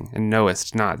nothing, and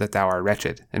knowest not that thou art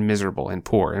wretched, and miserable, and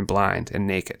poor, and blind, and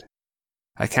naked.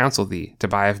 I counsel thee to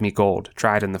buy of me gold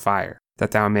tried in the fire,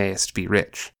 that thou mayest be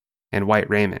rich, and white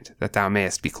raiment, that thou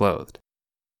mayest be clothed,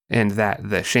 and that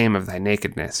the shame of thy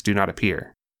nakedness do not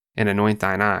appear, and anoint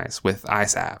thine eyes with eye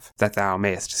salve, that thou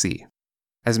mayest see.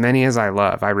 As many as I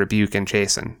love I rebuke and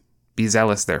chasten. Be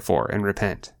zealous therefore, and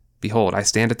repent. Behold, I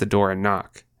stand at the door and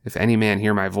knock. If any man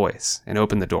hear my voice, and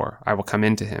open the door, I will come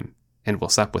in to him, and will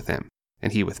sup with him,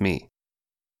 and he with me.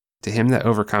 To him that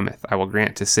overcometh I will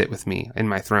grant to sit with me in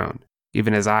my throne,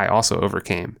 even as I also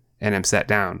overcame, and am set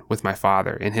down with my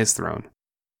Father in his throne.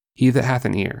 He that hath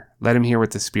an ear, let him hear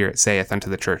what the Spirit saith unto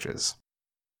the churches.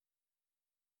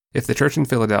 If the church in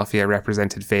Philadelphia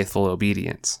represented faithful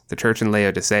obedience, the church in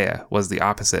Laodicea was the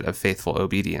opposite of faithful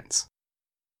obedience.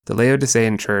 The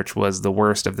Laodicean church was the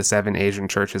worst of the 7 Asian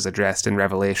churches addressed in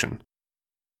Revelation.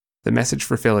 The message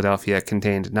for Philadelphia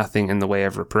contained nothing in the way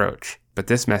of reproach, but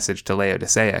this message to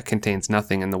Laodicea contains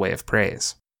nothing in the way of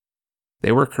praise.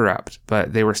 They were corrupt,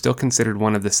 but they were still considered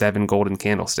one of the 7 golden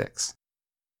candlesticks.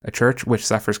 A church which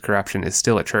suffers corruption is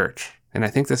still a church, and I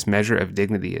think this measure of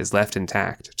dignity is left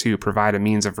intact to provide a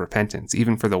means of repentance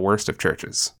even for the worst of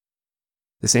churches.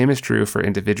 The same is true for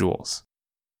individuals.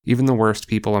 Even the worst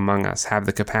people among us have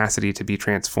the capacity to be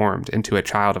transformed into a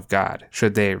child of God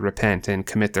should they repent and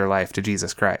commit their life to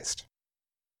Jesus Christ.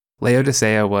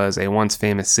 Laodicea was a once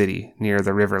famous city near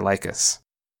the river Lycus.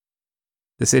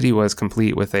 The city was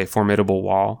complete with a formidable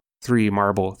wall, 3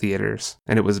 marble theaters,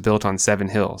 and it was built on 7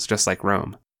 hills, just like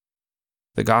Rome.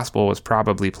 The gospel was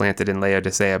probably planted in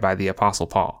Laodicea by the Apostle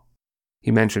Paul.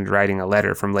 He mentioned writing a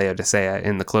letter from Laodicea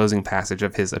in the closing passage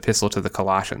of his epistle to the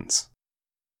Colossians.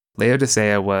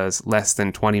 Laodicea was less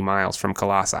than 20 miles from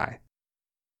Colossae.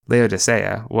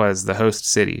 Laodicea was the host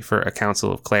city for a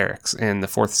council of clerics in the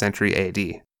 4th century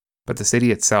AD, but the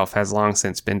city itself has long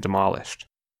since been demolished.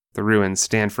 The ruins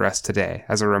stand for us today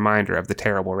as a reminder of the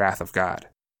terrible wrath of God.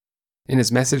 In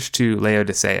his message to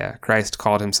Laodicea, Christ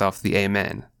called himself the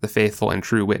Amen, the faithful and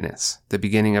true witness, the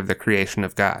beginning of the creation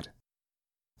of God.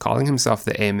 Calling himself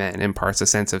the Amen imparts a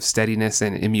sense of steadiness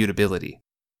and immutability.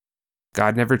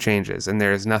 God never changes, and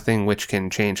there is nothing which can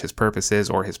change his purposes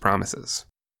or his promises.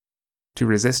 To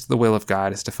resist the will of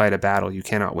God is to fight a battle you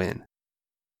cannot win.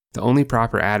 The only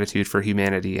proper attitude for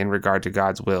humanity in regard to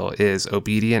God's will is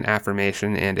obedient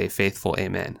affirmation and a faithful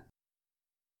amen.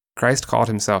 Christ called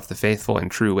himself the faithful and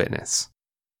true witness.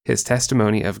 His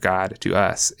testimony of God to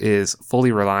us is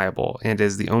fully reliable and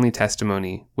is the only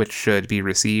testimony which should be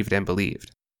received and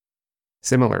believed.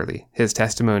 Similarly, his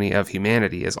testimony of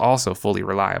humanity is also fully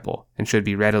reliable and should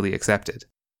be readily accepted.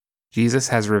 Jesus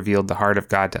has revealed the heart of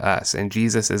God to us, and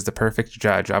Jesus is the perfect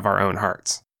judge of our own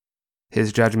hearts.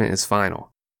 His judgment is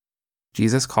final.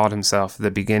 Jesus called himself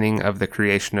the beginning of the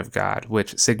creation of God,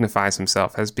 which signifies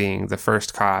himself as being the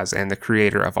first cause and the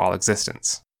creator of all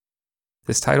existence.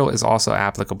 This title is also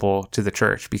applicable to the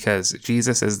church because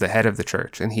Jesus is the head of the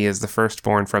church and he is the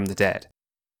firstborn from the dead.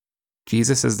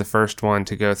 Jesus is the first one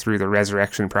to go through the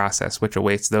resurrection process which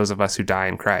awaits those of us who die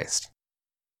in Christ.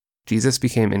 Jesus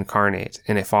became incarnate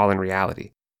in a fallen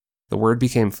reality. The Word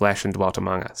became flesh and dwelt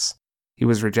among us. He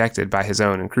was rejected by his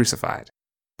own and crucified,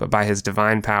 but by his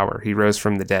divine power he rose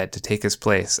from the dead to take his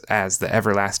place as the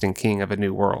everlasting King of a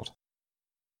new world.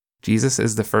 Jesus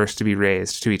is the first to be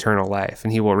raised to eternal life,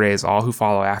 and he will raise all who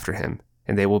follow after him,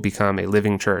 and they will become a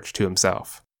living church to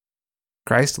himself.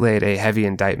 Christ laid a heavy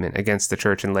indictment against the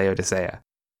church in Laodicea.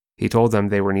 He told them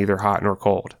they were neither hot nor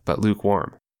cold, but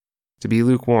lukewarm. To be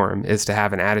lukewarm is to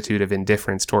have an attitude of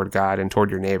indifference toward God and toward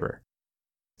your neighbor.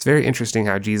 It's very interesting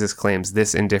how Jesus claims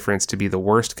this indifference to be the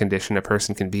worst condition a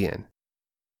person can be in.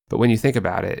 But when you think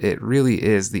about it, it really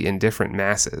is the indifferent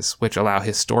masses which allow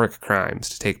historic crimes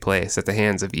to take place at the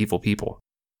hands of evil people.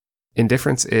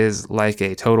 Indifference is like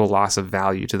a total loss of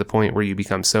value to the point where you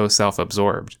become so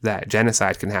self-absorbed that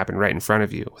genocide can happen right in front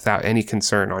of you without any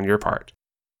concern on your part.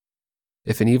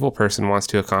 If an evil person wants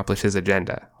to accomplish his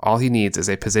agenda, all he needs is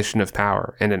a position of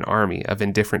power and an army of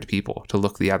indifferent people to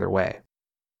look the other way.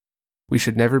 We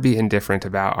should never be indifferent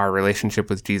about our relationship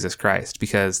with Jesus Christ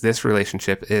because this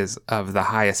relationship is of the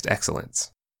highest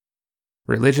excellence.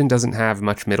 Religion doesn't have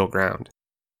much middle ground.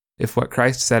 If what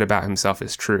Christ said about himself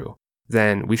is true,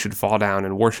 then we should fall down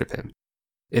and worship him.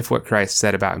 If what Christ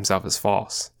said about himself is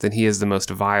false, then he is the most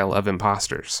vile of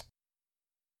impostors.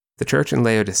 The church in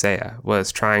Laodicea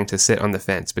was trying to sit on the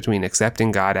fence between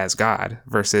accepting God as God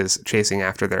versus chasing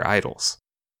after their idols.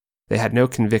 They had no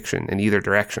conviction in either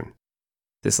direction.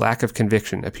 This lack of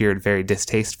conviction appeared very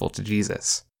distasteful to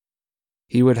Jesus.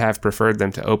 He would have preferred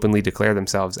them to openly declare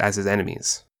themselves as his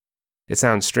enemies. It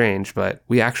sounds strange, but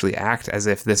we actually act as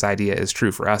if this idea is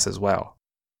true for us as well.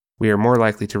 We are more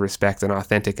likely to respect an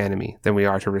authentic enemy than we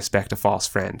are to respect a false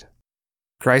friend.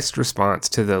 Christ's response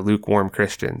to the lukewarm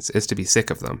Christians is to be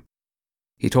sick of them.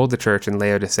 He told the church in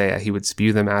Laodicea he would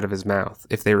spew them out of his mouth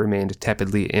if they remained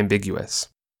tepidly ambiguous.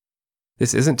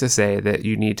 This isn't to say that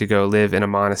you need to go live in a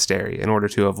monastery in order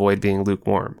to avoid being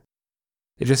lukewarm.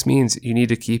 It just means you need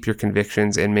to keep your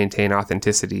convictions and maintain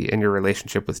authenticity in your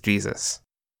relationship with Jesus.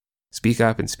 Speak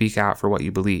up and speak out for what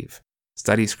you believe.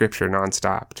 Study Scripture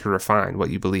nonstop to refine what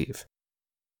you believe.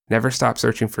 Never stop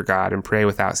searching for God and pray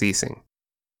without ceasing.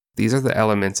 These are the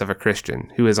elements of a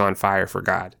Christian who is on fire for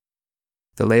God.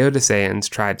 The Laodiceans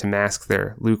tried to mask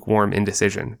their lukewarm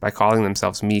indecision by calling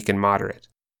themselves meek and moderate.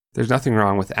 There's nothing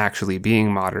wrong with actually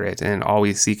being moderate and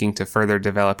always seeking to further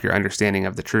develop your understanding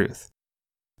of the truth.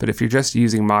 But if you're just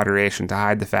using moderation to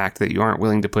hide the fact that you aren't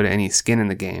willing to put any skin in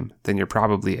the game, then you're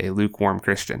probably a lukewarm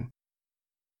Christian.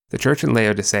 The church in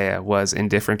Laodicea was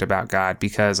indifferent about God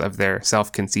because of their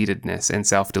self-conceitedness and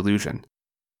self-delusion.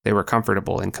 They were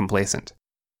comfortable and complacent.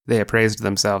 They appraised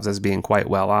themselves as being quite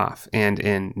well off and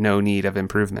in no need of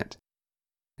improvement.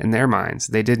 In their minds,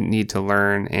 they didn't need to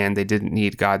learn and they didn't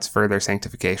need God's further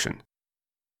sanctification.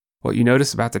 What you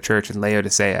notice about the church in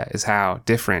Laodicea is how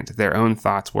different their own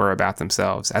thoughts were about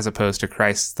themselves as opposed to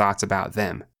Christ's thoughts about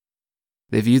them.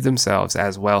 They viewed themselves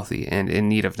as wealthy and in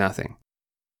need of nothing.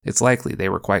 It's likely they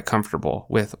were quite comfortable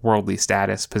with worldly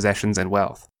status, possessions, and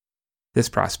wealth. This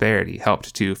prosperity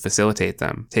helped to facilitate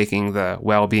them, taking the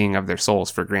well-being of their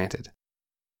souls for granted.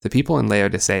 The people in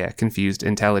Laodicea confused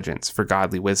intelligence for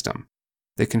godly wisdom.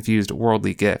 They confused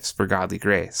worldly gifts for godly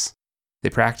grace. They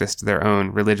practiced their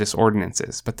own religious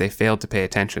ordinances, but they failed to pay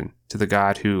attention to the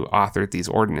God who authored these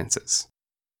ordinances.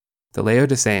 The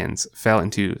Laodiceans fell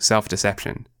into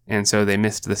self-deception, and so they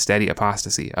missed the steady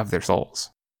apostasy of their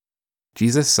souls.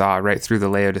 Jesus saw right through the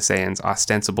Laodiceans'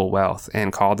 ostensible wealth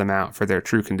and called them out for their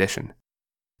true condition.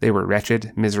 They were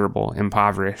wretched, miserable,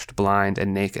 impoverished, blind,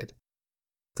 and naked.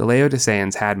 The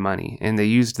Laodiceans had money, and they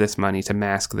used this money to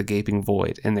mask the gaping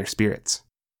void in their spirits.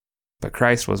 But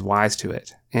Christ was wise to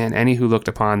it, and any who looked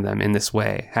upon them in this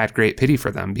way had great pity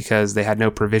for them because they had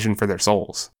no provision for their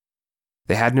souls.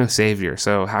 They had no savior,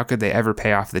 so how could they ever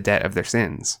pay off the debt of their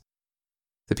sins?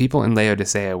 The people in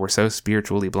Laodicea were so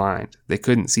spiritually blind, they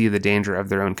couldn't see the danger of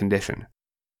their own condition.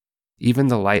 Even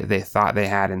the light they thought they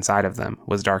had inside of them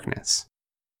was darkness.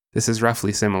 This is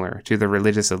roughly similar to the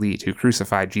religious elite who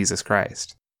crucified Jesus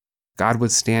Christ. God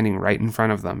was standing right in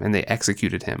front of them, and they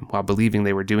executed him while believing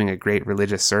they were doing a great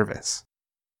religious service.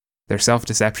 Their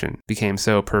self-deception became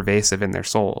so pervasive in their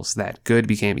souls that good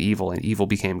became evil and evil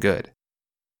became good.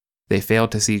 They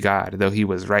failed to see God, though he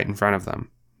was right in front of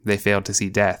them. They failed to see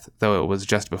death, though it was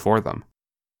just before them.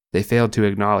 They failed to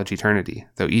acknowledge eternity,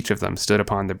 though each of them stood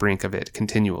upon the brink of it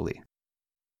continually.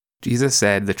 Jesus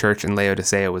said the church in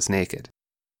Laodicea was naked.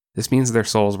 This means their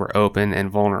souls were open and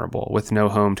vulnerable, with no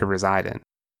home to reside in.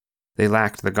 They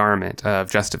lacked the garment of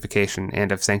justification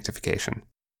and of sanctification.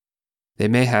 They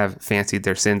may have fancied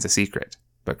their sins a secret,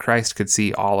 but Christ could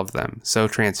see all of them so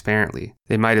transparently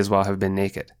they might as well have been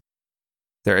naked.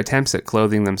 Their attempts at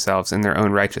clothing themselves in their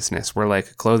own righteousness were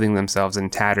like clothing themselves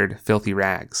in tattered, filthy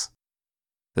rags.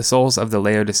 The souls of the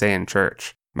Laodicean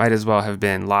church might as well have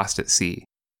been lost at sea,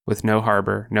 with no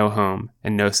harbor, no home,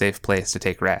 and no safe place to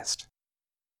take rest.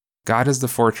 God is the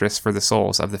fortress for the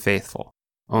souls of the faithful.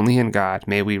 Only in God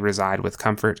may we reside with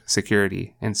comfort,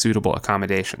 security, and suitable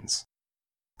accommodations.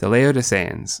 The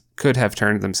Laodiceans could have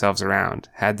turned themselves around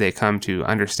had they come to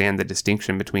understand the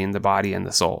distinction between the body and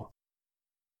the soul.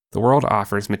 The world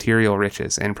offers material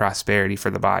riches and prosperity for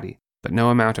the body, but no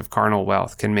amount of carnal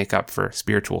wealth can make up for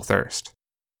spiritual thirst.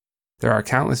 There are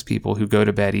countless people who go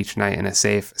to bed each night in a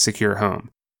safe, secure home,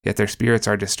 yet their spirits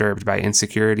are disturbed by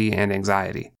insecurity and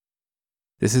anxiety.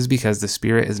 This is because the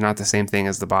spirit is not the same thing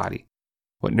as the body.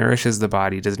 What nourishes the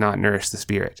body does not nourish the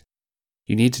spirit.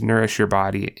 You need to nourish your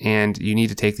body, and you need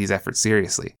to take these efforts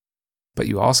seriously. But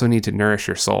you also need to nourish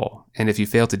your soul, and if you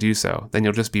fail to do so, then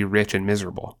you'll just be rich and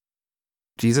miserable.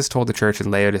 Jesus told the church in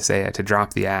Laodicea to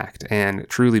drop the act and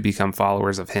truly become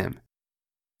followers of him.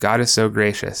 God is so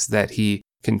gracious that he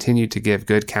continued to give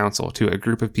good counsel to a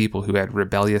group of people who had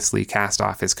rebelliously cast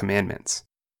off his commandments.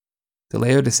 The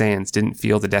Laodiceans didn't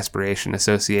feel the desperation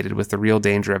associated with the real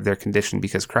danger of their condition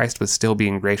because Christ was still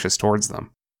being gracious towards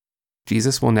them.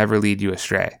 Jesus will never lead you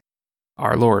astray.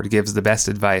 Our Lord gives the best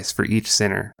advice for each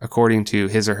sinner according to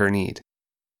his or her need.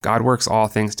 God works all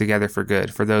things together for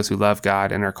good for those who love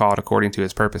God and are called according to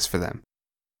his purpose for them.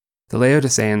 The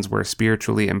Laodiceans were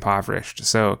spiritually impoverished,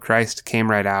 so Christ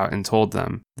came right out and told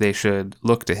them they should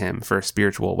look to him for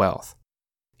spiritual wealth.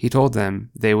 He told them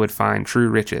they would find true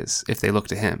riches if they looked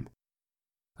to him.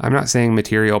 I'm not saying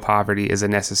material poverty is a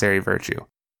necessary virtue,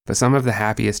 but some of the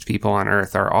happiest people on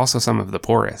earth are also some of the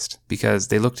poorest because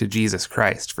they look to Jesus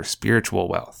Christ for spiritual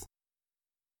wealth.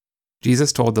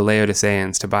 Jesus told the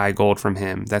Laodiceans to buy gold from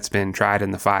him that's been tried in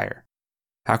the fire.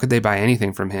 How could they buy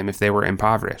anything from him if they were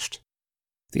impoverished?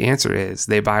 The answer is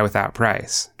they buy without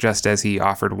price, just as he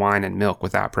offered wine and milk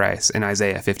without price in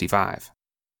Isaiah 55.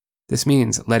 This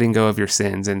means letting go of your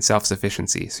sins and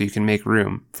self-sufficiency so you can make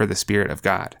room for the Spirit of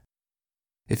God.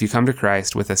 If you come to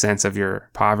Christ with a sense of your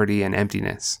poverty and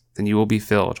emptiness, then you will be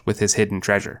filled with his hidden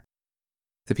treasure.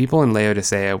 The people in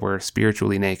Laodicea were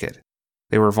spiritually naked.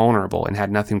 They were vulnerable and had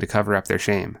nothing to cover up their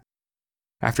shame.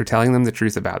 After telling them the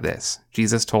truth about this,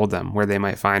 Jesus told them where they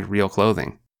might find real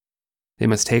clothing. They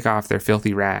must take off their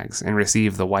filthy rags and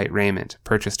receive the white raiment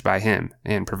purchased by him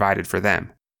and provided for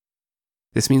them.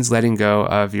 This means letting go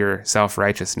of your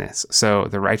self-righteousness so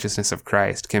the righteousness of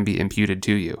Christ can be imputed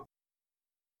to you.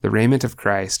 The raiment of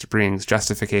Christ brings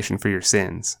justification for your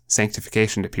sins,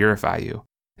 sanctification to purify you,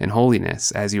 and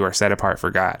holiness as you are set apart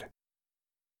for God.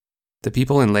 The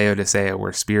people in Laodicea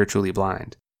were spiritually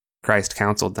blind. Christ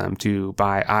counseled them to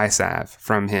buy eye salve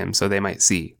from him so they might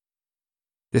see.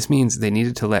 This means they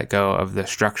needed to let go of the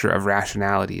structure of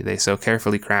rationality they so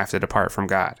carefully crafted apart from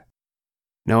God.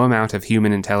 No amount of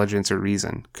human intelligence or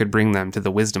reason could bring them to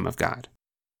the wisdom of God.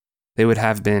 They would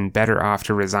have been better off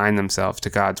to resign themselves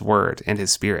to God's word and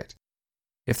his Spirit.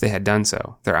 If they had done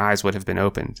so, their eyes would have been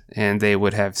opened, and they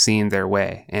would have seen their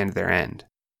way and their end.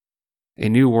 A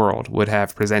new world would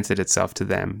have presented itself to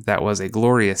them that was a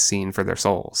glorious scene for their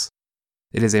souls.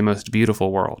 It is a most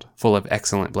beautiful world, full of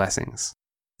excellent blessings,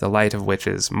 the light of which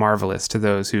is marvelous to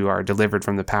those who are delivered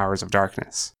from the powers of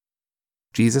darkness.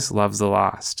 Jesus loves the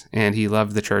lost, and he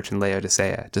loved the church in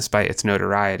Laodicea, despite its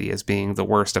notoriety as being the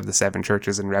worst of the 7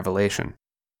 churches in Revelation.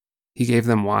 He gave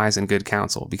them wise and good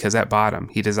counsel, because at bottom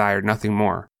he desired nothing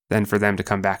more than for them to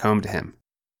come back home to him.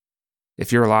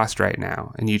 If you're lost right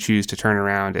now, and you choose to turn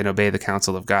around and obey the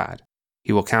counsel of God,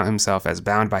 he will count himself as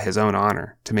bound by his own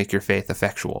honor to make your faith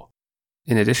effectual.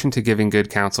 In addition to giving good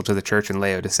counsel to the church in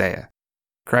Laodicea,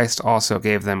 Christ also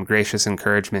gave them gracious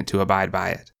encouragement to abide by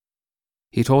it.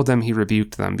 He told them he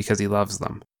rebuked them because he loves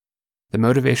them. The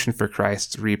motivation for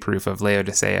Christ's reproof of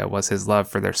Laodicea was his love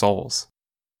for their souls.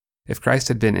 If Christ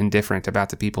had been indifferent about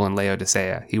the people in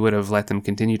Laodicea, he would have let them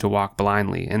continue to walk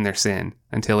blindly in their sin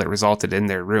until it resulted in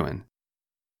their ruin.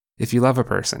 If you love a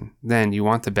person, then you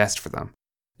want the best for them.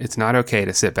 It's not okay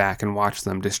to sit back and watch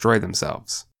them destroy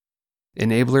themselves.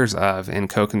 Enablers of and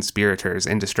co-conspirators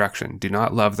in destruction do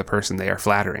not love the person they are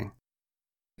flattering.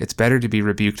 It's better to be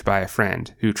rebuked by a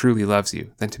friend who truly loves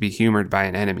you than to be humored by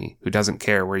an enemy who doesn't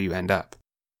care where you end up.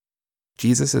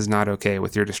 Jesus is not okay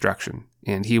with your destruction,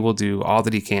 and he will do all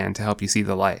that he can to help you see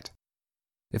the light.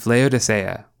 If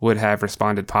Laodicea would have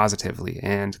responded positively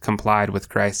and complied with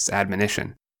Christ's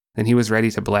admonition, then he was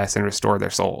ready to bless and restore their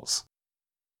souls.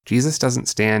 Jesus doesn't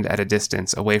stand at a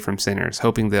distance away from sinners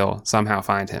hoping they'll somehow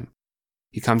find him.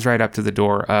 He comes right up to the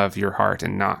door of your heart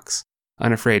and knocks,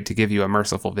 unafraid to give you a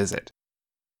merciful visit.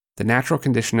 The natural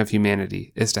condition of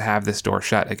humanity is to have this door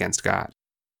shut against God.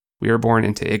 We are born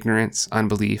into ignorance,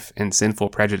 unbelief, and sinful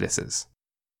prejudices.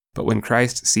 But when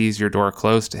Christ sees your door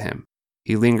closed to him,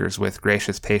 he lingers with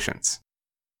gracious patience.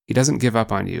 He doesn't give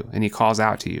up on you, and he calls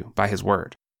out to you by his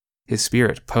word. His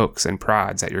Spirit pokes and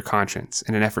prods at your conscience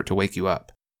in an effort to wake you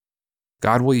up.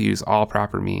 God will use all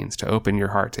proper means to open your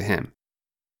heart to him.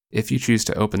 If you choose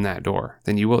to open that door,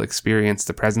 then you will experience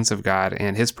the presence of God,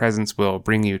 and his presence will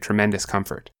bring you tremendous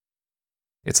comfort.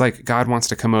 It's like God wants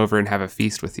to come over and have a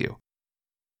feast with you.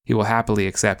 He will happily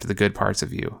accept the good parts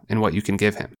of you and what you can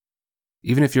give him.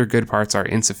 Even if your good parts are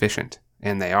insufficient,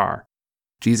 and they are,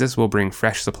 Jesus will bring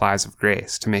fresh supplies of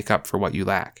grace to make up for what you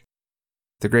lack.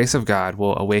 The grace of God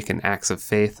will awaken acts of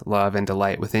faith, love, and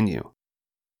delight within you.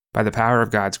 By the power of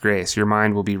God's grace, your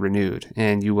mind will be renewed,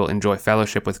 and you will enjoy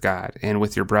fellowship with God and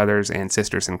with your brothers and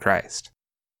sisters in Christ.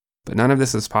 But none of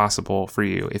this is possible for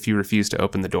you if you refuse to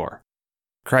open the door.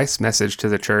 Christ's message to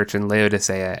the church in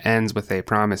Laodicea ends with a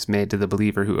promise made to the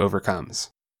believer who overcomes.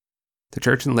 The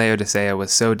church in Laodicea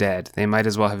was so dead, they might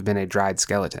as well have been a dried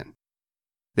skeleton.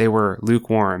 They were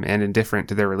lukewarm and indifferent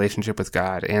to their relationship with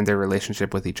God and their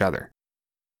relationship with each other.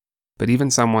 But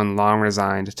even someone long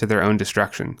resigned to their own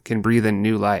destruction can breathe in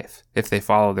new life if they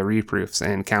follow the reproofs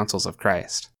and counsels of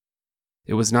Christ.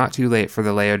 It was not too late for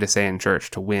the Laodicean church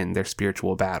to win their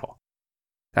spiritual battle.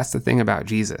 That's the thing about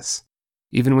Jesus.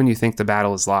 Even when you think the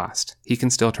battle is lost, he can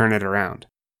still turn it around.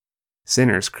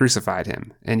 Sinners crucified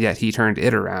him, and yet he turned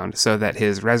it around so that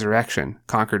his resurrection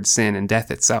conquered sin and death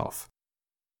itself.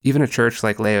 Even a church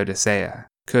like Laodicea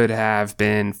could have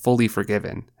been fully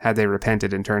forgiven had they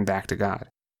repented and turned back to God.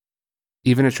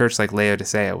 Even a church like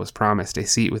Laodicea was promised a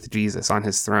seat with Jesus on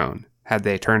his throne had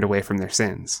they turned away from their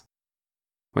sins.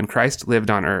 When Christ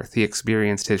lived on earth, he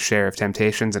experienced his share of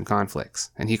temptations and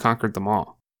conflicts, and he conquered them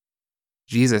all.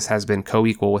 Jesus has been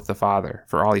co-equal with the Father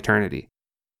for all eternity,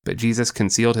 but Jesus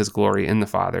concealed his glory in the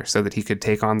Father so that he could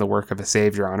take on the work of a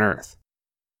Savior on earth.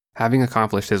 Having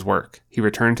accomplished his work, he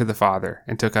returned to the Father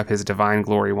and took up his divine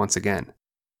glory once again.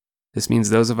 This means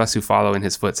those of us who follow in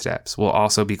his footsteps will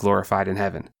also be glorified in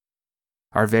heaven.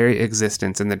 Our very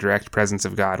existence in the direct presence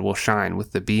of God will shine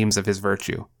with the beams of his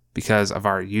virtue because of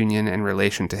our union and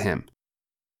relation to him.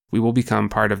 We will become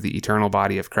part of the eternal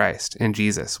body of Christ, and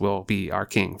Jesus will be our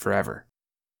King forever.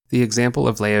 The example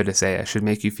of Laodicea should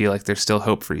make you feel like there's still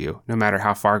hope for you, no matter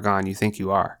how far gone you think you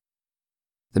are.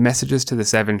 The messages to the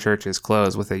 7 churches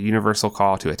close with a universal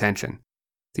call to attention.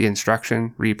 The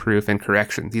instruction, reproof, and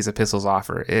correction these epistles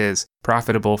offer is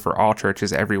profitable for all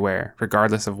churches everywhere,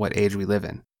 regardless of what age we live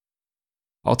in.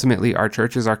 Ultimately, our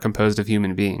churches are composed of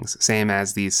human beings, same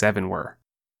as these 7 were.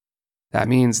 That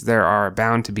means there are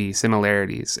bound to be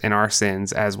similarities in our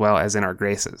sins as well as in our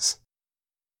graces.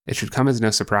 It should come as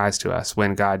no surprise to us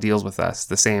when God deals with us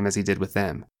the same as he did with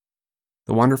them.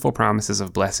 The wonderful promises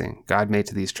of blessing God made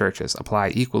to these churches apply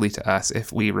equally to us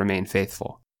if we remain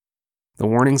faithful. The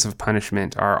warnings of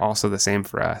punishment are also the same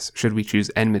for us should we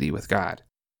choose enmity with God.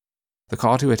 The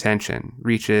call to attention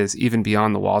reaches even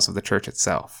beyond the walls of the church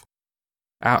itself.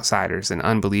 Outsiders and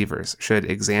unbelievers should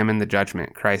examine the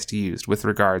judgment Christ used with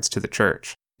regards to the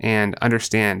church and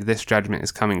understand this judgment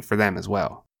is coming for them as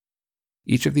well.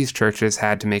 Each of these churches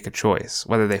had to make a choice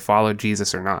whether they followed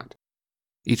Jesus or not.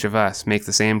 Each of us make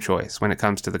the same choice when it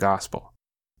comes to the gospel.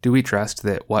 Do we trust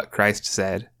that what Christ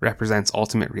said represents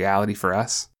ultimate reality for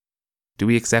us? Do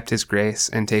we accept his grace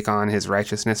and take on his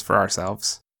righteousness for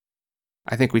ourselves?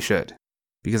 I think we should,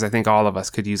 because I think all of us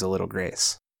could use a little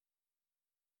grace.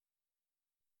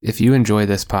 If you enjoy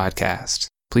this podcast,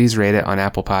 please rate it on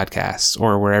Apple Podcasts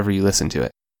or wherever you listen to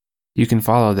it. You can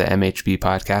follow the MHB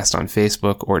podcast on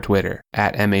Facebook or Twitter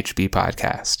 @MHB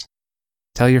Podcast.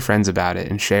 Tell your friends about it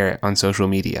and share it on social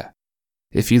media.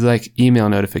 If you'd like email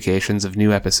notifications of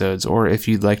new episodes, or if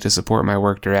you'd like to support my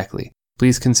work directly,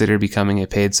 please consider becoming a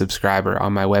paid subscriber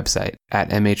on my website at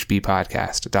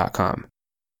mhbpodcast.com.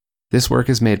 This work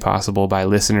is made possible by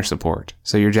listener support,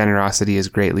 so your generosity is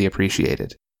greatly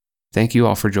appreciated. Thank you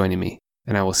all for joining me,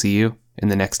 and I will see you in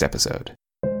the next episode.